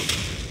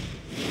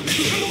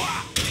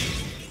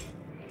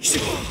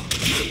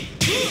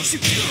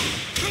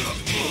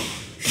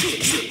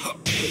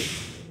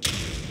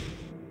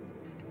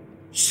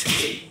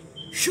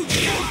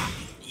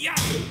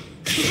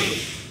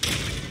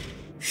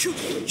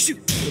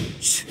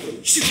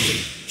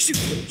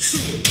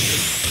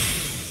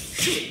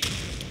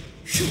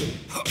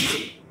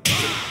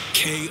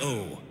 KO.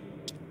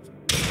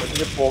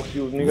 मुझे फॉक्स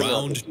यूज नहीं करना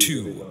Round 2.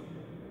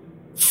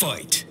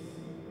 Fight.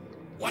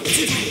 1,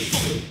 2,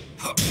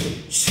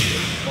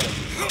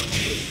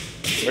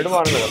 मिड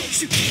मार मेरा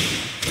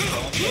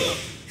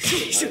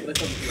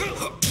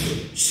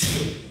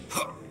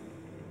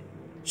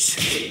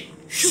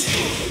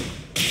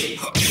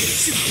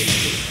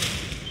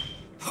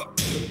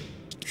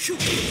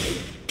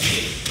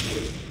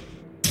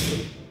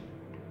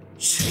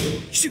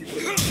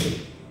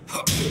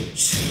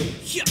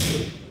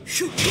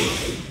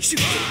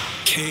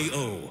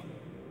KO.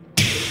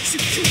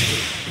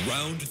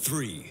 Round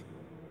 3.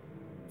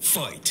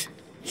 Fight.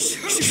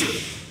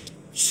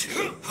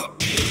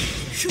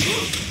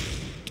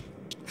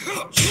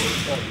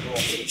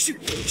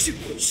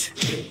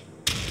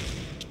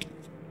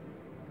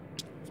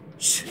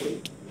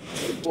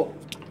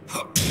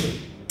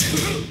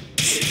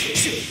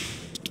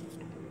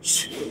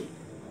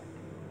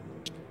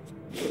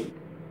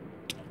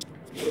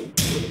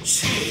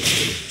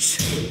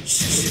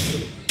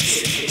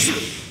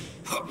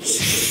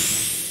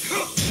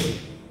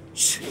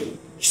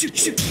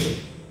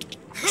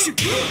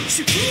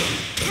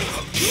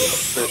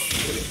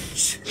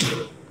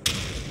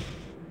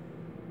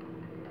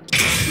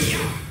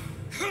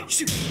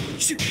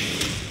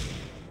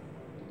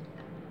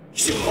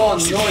 Oh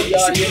no,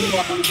 यार ये नहीं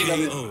मालूम कि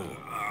KO.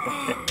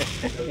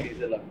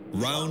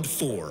 Round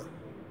 4.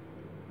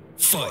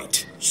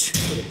 Fight.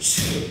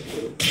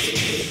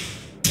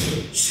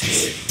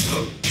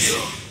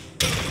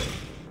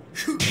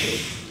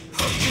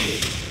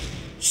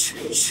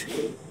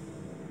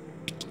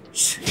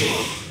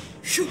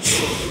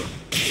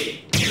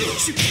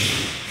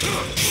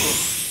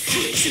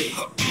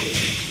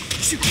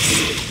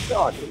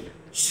 God.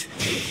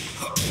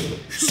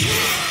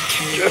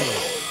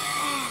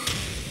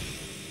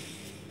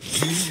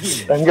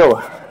 Thank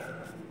you.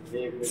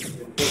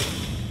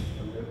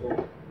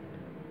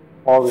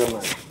 All good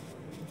man.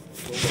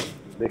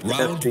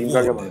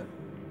 Round one.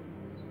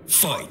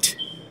 Fight.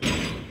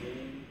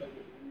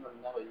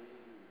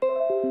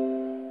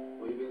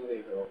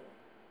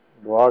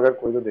 दुआ अगर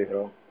कोई तो देख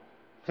रहा हो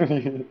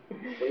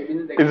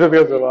इज्जत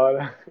का सवाल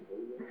है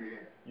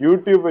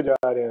YouTube पे जा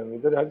रहे हैं हम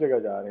इधर हर जगह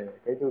जा रहे हैं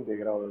कहीं तो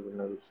देख रहा होगा कुछ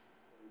ना कुछ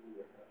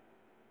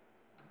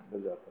इधर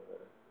जाता है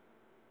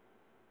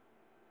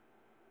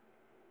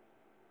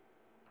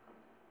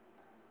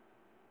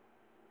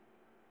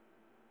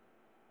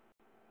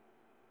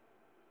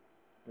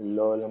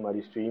लॉल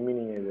हमारी स्ट्रीम ही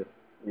नहीं है इधर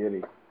ये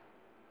रही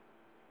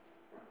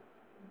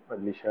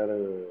अगली शहर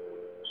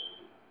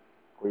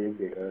कोई एक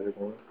देख रहा है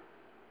कौन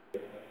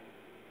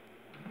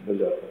इधर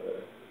जाता है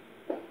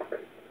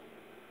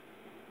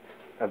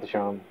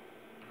शाम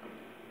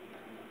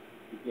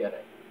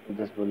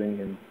just bullying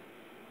him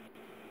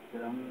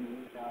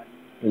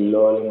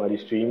लॉल हमारी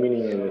स्ट्रीम ही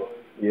नहीं है इधर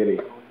ये रही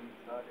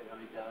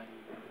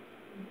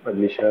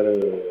अगली शहर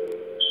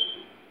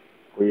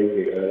कोई एक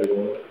देख रहा है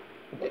कौन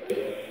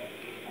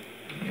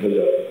इधर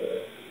जाता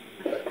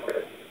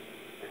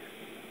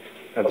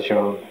है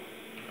शाम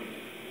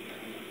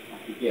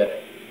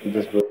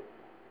just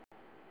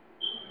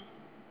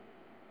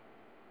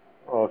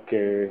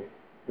ओके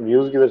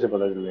व्यूज किधर से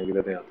पता चल रहे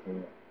किधर से आते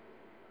हैं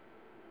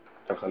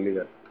अच्छा खाली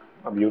कर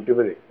अब YouTube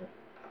पे देखते हैं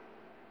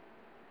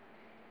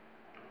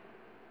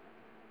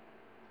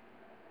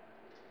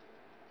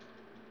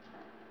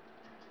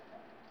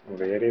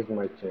Where is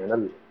my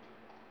channel?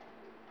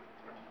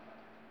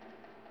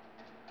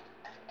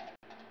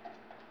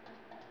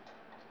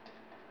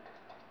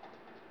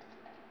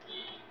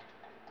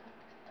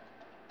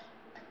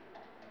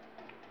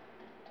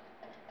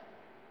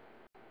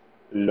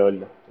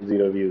 LOL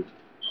 0 views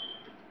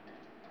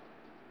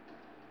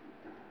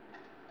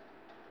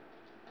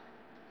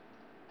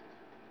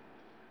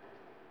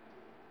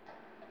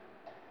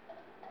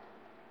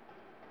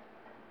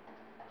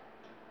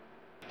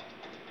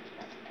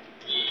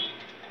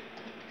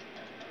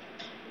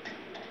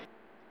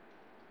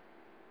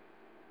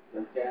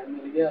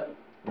मिल गया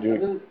जी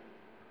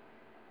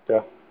क्या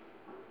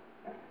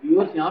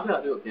व्यूअर्स यहाँ पे आ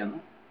रहे होते हैं ना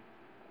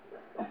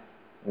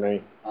नहीं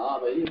हाँ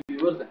भाई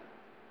व्यूअर्स हैं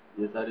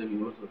ये सारे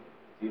व्यूअर्स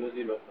होते हैं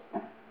 0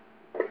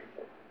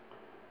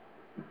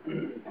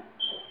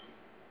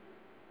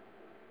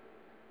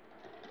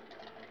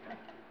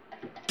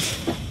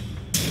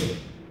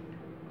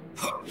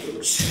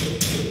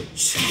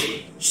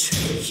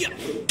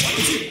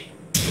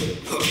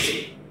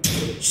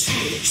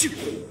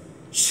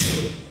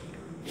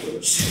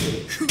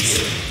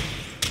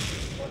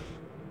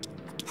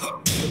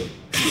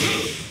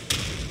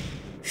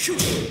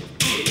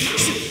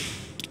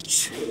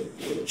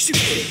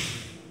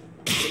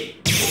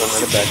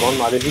 मैंने बैकग्राउंड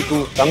मारी थी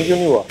तू स्टन क्यों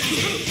नहीं हुआ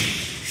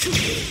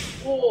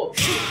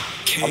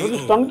अबे तू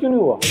स्टन क्यों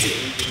नहीं हुआ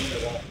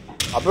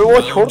अबे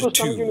वो छोड़ तो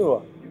स्टन क्यों नहीं हुआ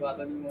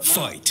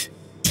Fight.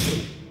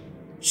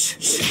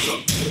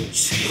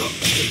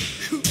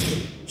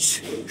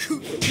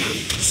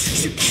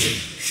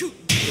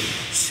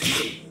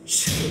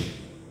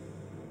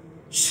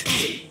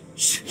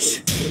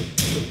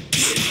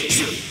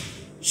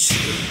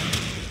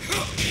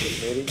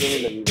 मेरी क्यों नहीं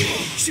लगी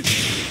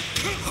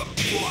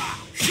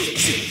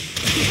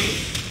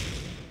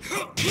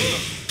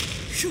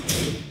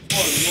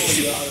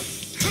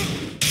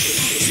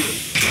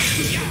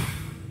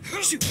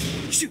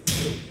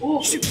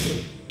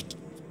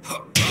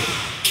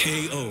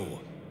KO.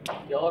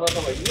 क्या हो रहा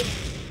था भाई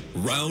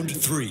Round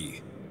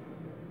 3.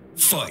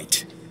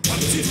 Fight.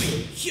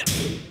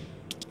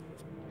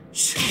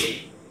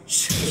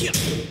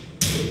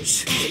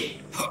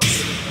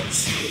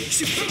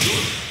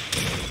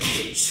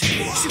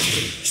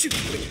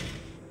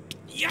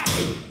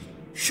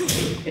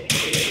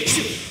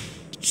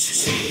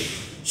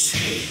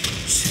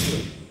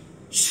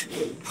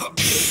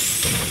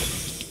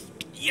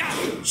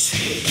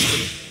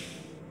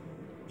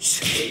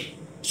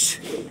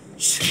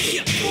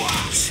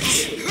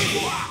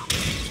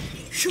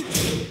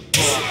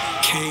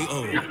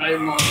 KO.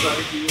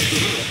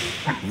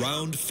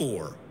 Round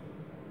 4.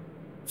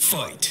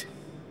 Fight.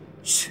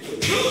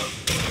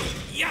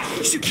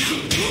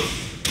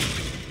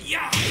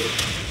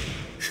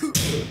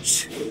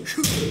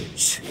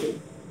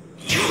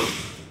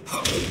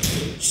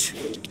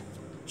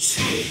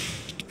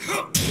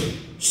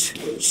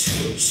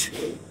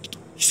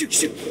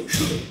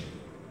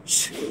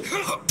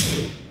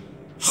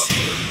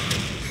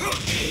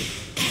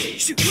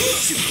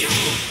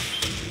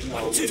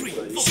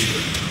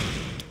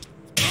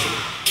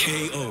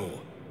 KO.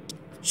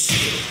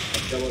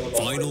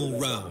 Final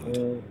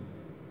round.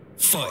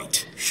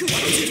 Fight.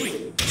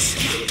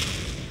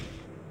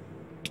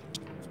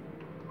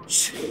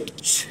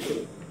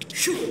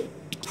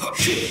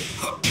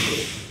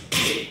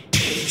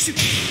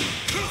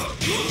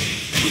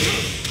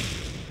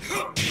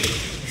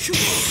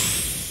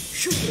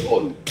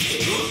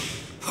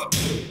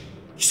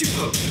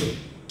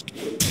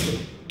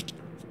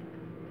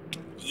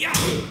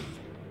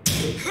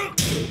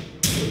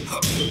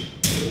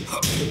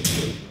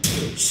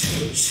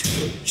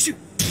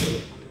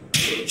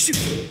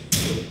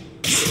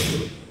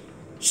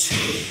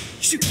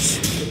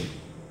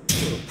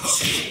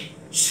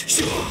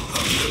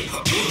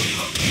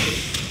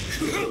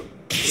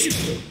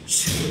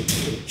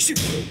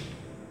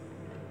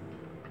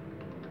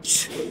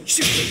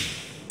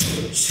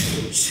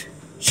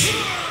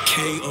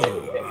 KO.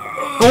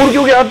 टूट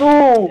क्यों गया तू?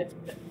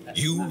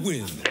 You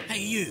win.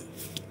 Hey you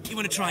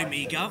wanna try me,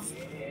 Gov?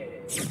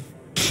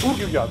 टूट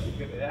क्यों गया तू?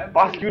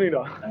 पास क्यों नहीं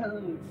रहा?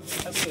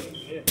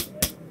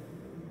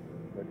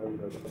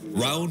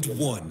 Round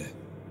 1.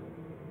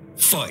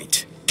 Fight.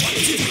 1,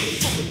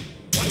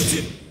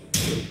 2.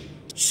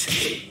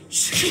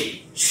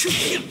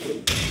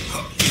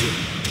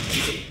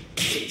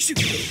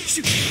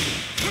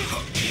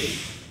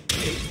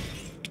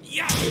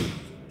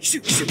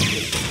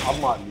 अब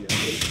मार लिया।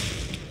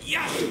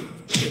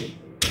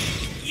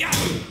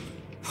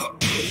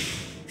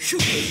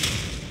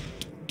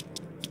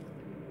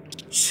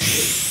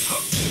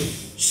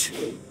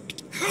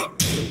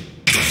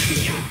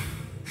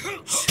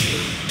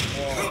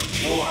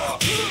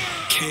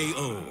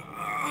 KO.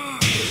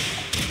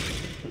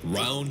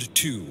 Round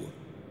 2.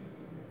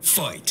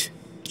 Fight.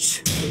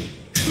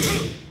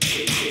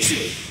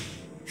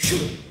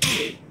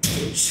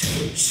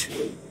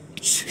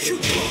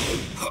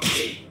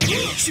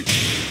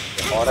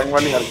 औरंग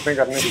वाली हरकतें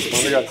करने की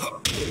छोड़ जा।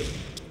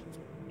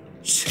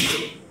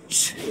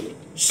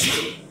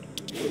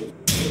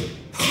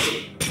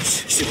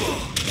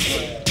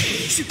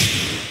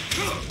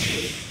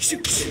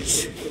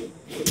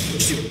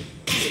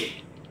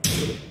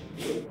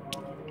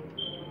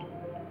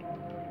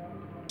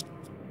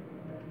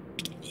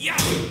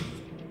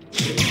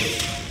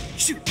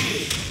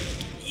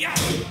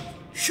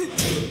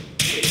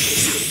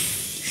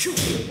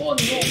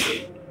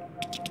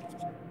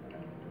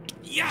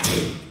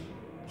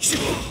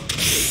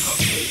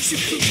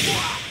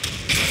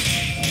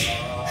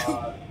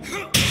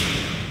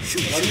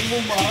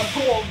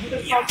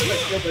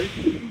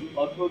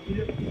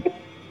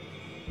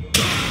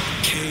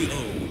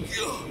 KO.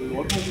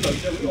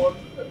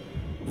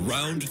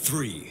 Round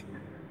 3.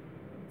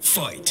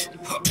 Fight.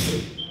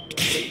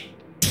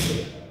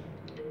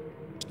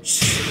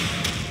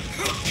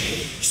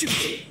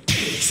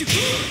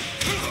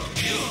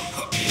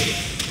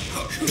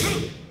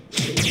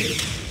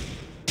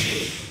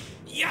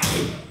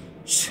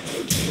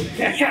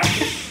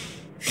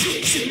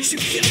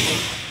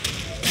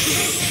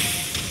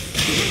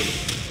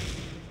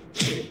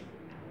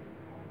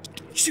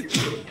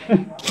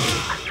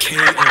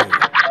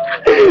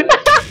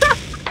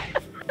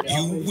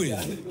 You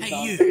win. Hey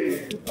you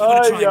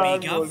wanna try यार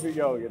me, बोल Gov? भी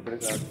क्या हो गया तेरे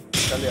साथ?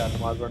 चल यार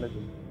नमाज पढ़ने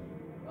चल।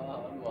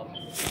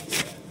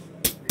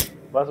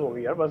 बस हो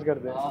गई यार, बस कर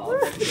दे।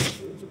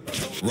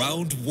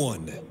 Round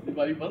 1.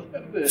 भाई बस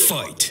कर दे।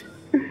 Fight.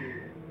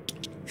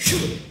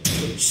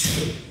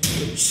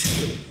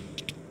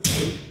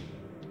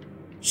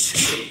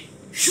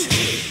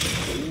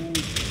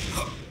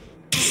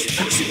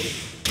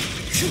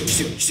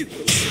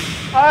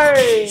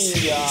 आए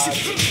यार।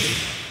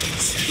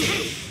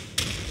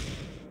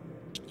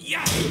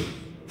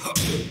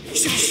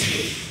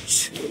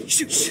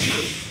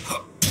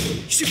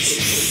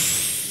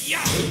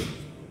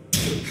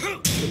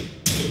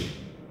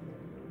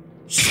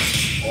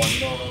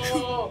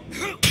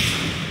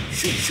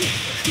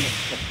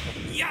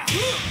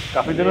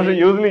 काफी दिनों से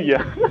यूज नहीं किया।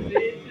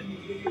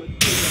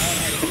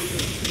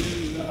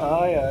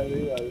 हाँ यार ये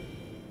यार।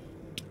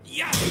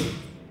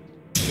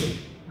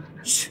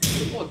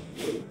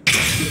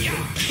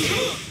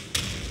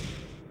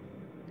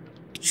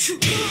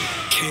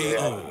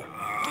 KO.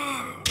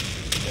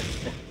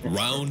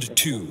 Round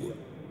 2.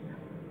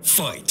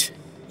 Fight.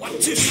 1,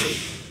 2.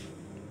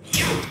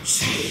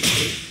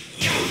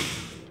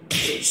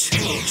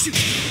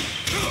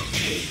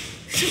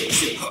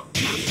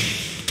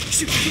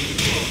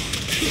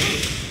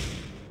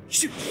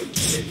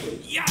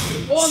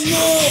 Oh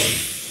no!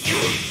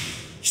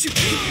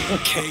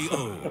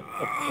 KO.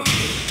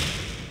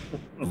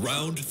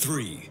 Round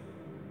 3.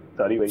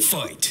 Sorry भाई।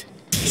 Fight.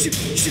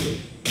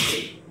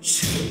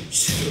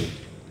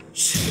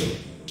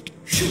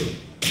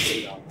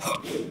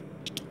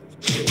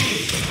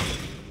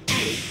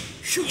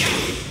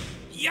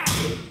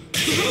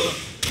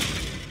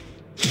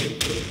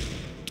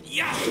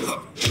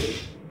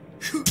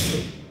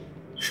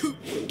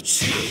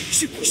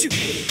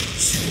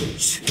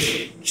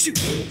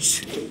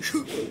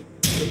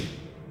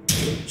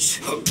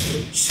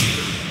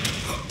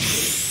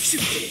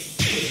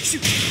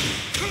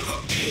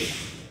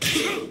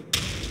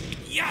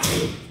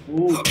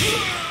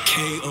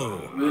 KO.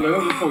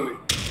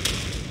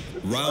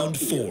 Round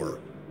 4.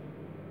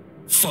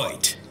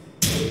 Fight.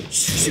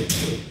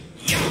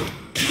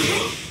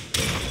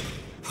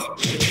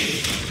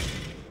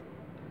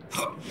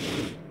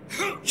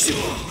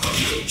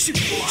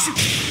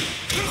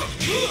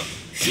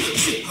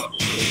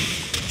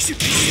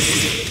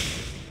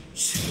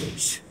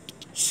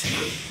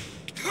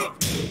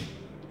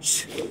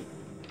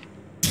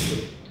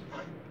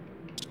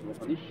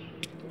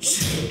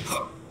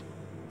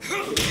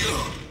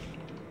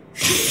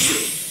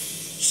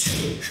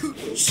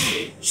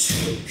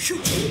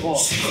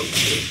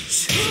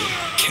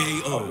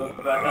 KO.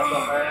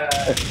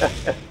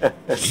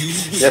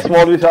 Yes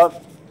मौलवी साहब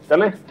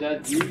चले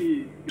जी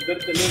किधर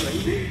चले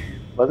भाई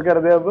बस कर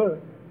दे अब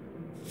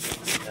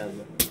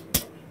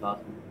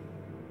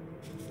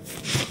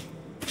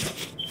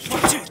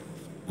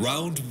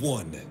Round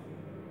 1.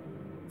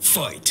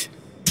 Fight.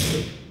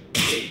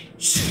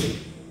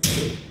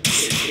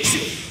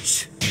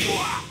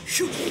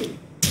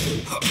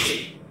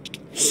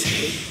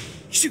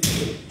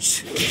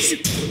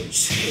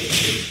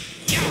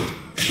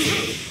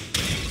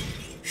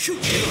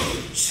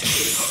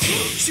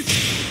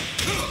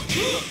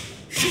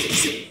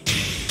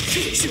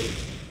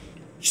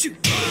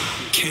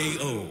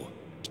 KO.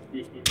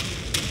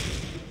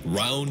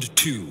 Round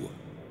 2.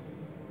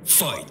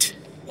 Fight.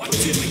 1,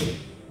 2.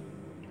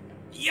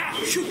 Yeah.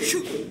 Shoot,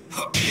 shoot.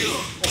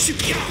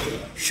 Shoot, yeah.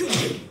 Shoot.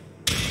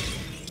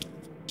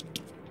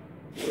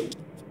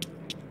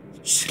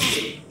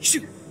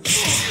 Shoot.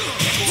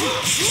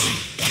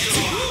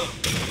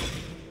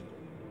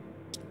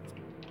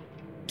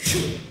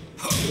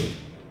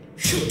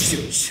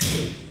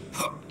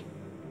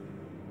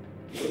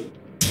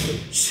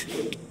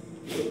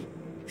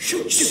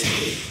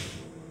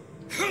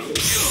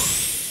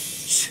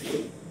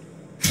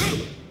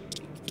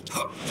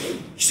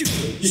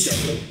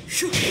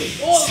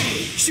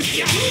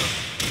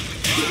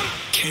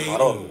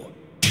 KO.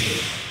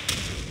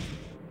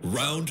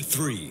 Round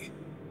 3.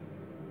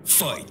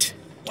 Fight.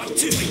 1,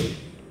 2.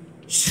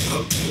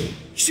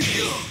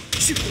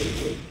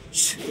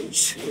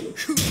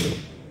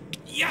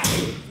 Yeah.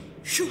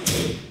 Shoot.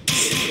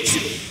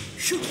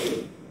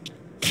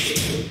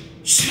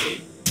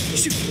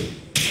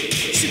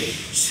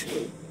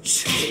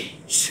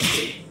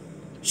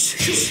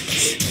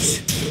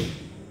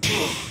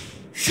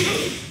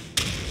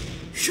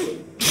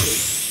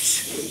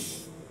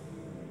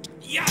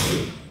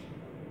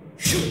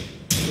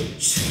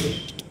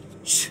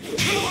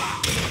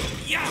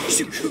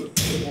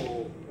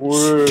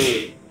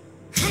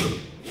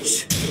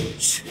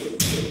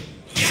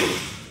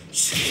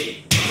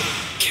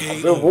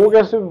 अबे वो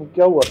कैसे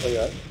क्या हुआ था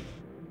यार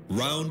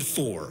Round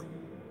 4.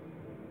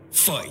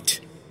 Fight.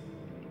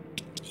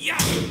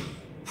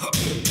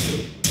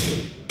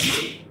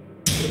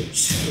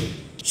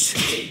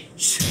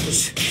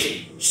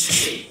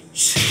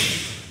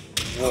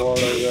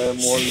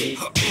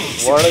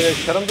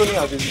 शर्म तो नहीं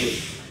आती थी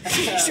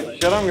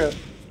शर्म है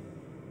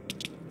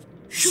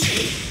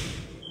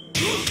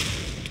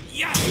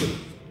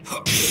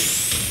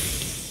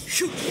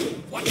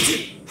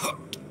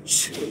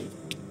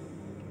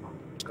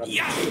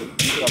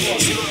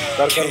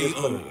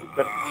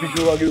कर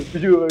पिछू आ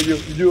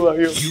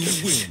गया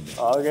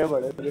आ गए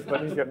बड़े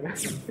पनी करने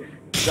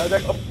दादा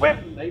अबे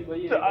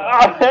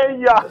अरे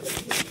यार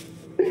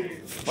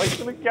भाई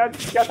तुम्हें क्या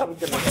क्या था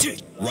करना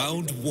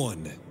Round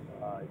 1.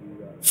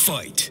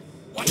 Fight.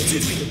 1,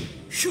 2.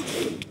 Shoot.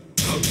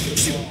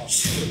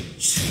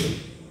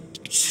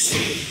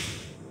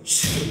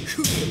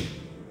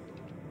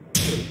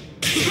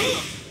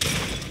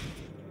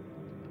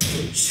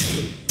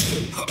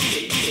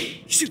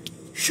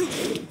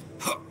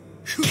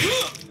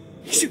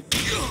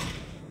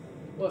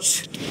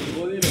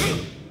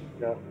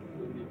 क्या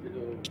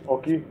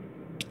okay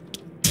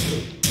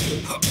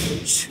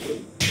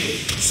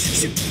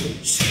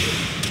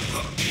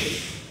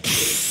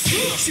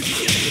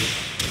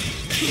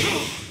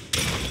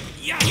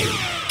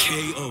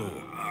KO.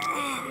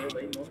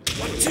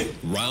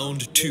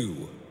 Round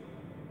 2.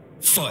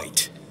 Fight.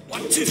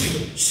 1, 2.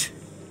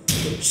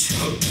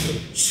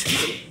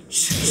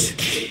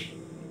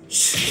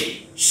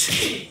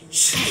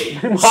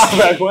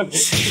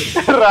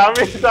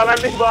 Rami साला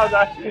नहीं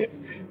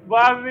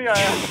बाज नहीं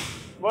आया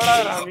बड़ा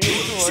रामी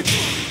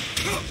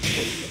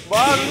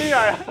बाज नहीं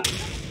आया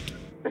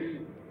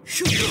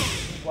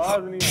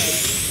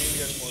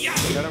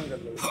गरम कर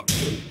लो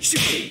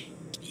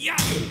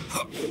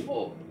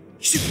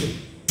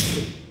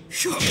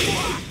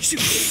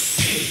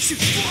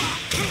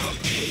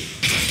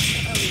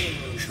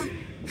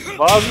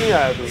बाज नहीं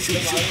आया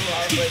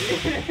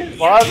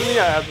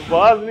तू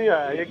बाज नहीं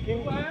आया यकीन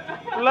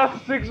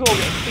 +6 हो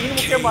गया 3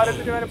 मुक्के मारे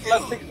थे मैंने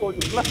 +6 हो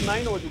चुका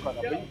 +9 हो चुका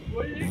था भाई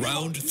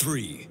Round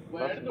 3.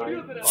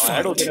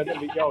 ऐड होते रहते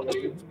हैं क्या हो गया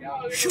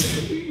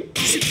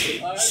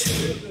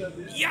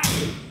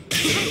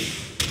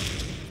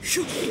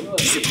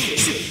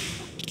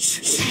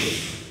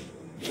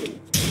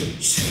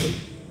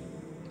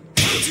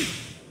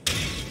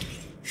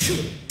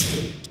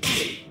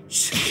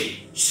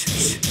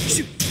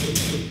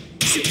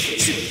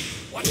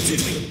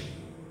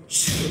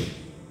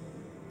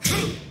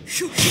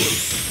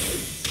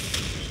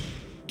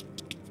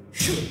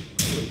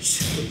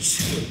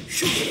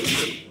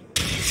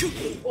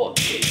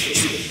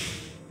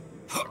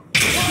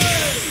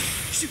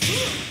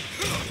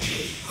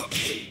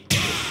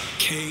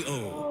KO.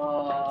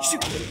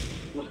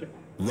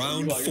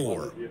 Round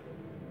 4.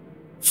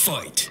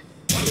 Fight.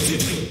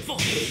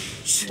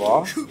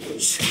 वाह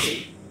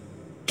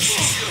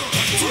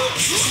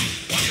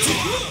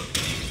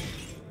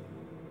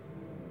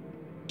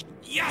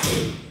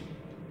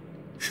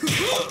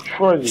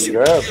Funny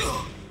rap.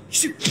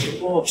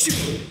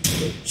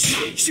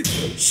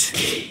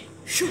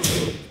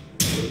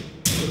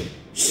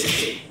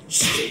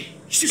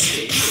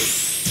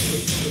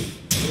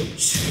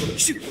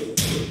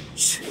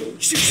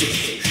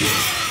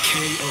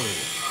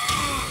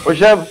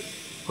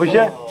 खुश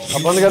है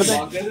अब बंद कर दे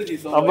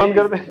अब बंद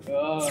कर दे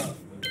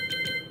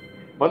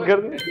बंद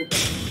कर दे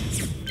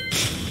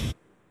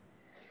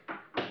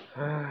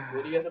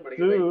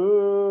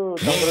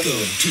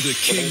Welcome to the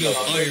King of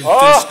Iron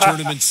Fist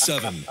Tournament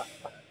 7.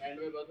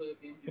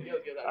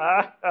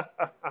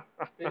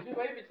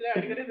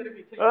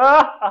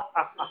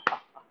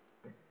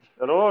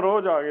 रो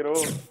जाके रो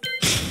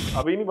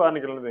अभी नहीं बाहर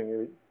निकलने देंगे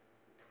भाई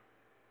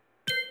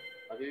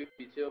अभी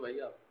पीछे हो भाई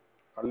आप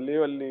अल्ली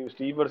वल्ली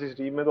स्टीव वर्सेस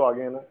स्टीव में तो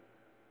आगे है ना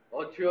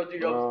अच्छी अब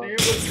स्टीव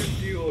वर्सेस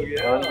स्टीव हो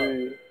गया हाँ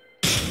जी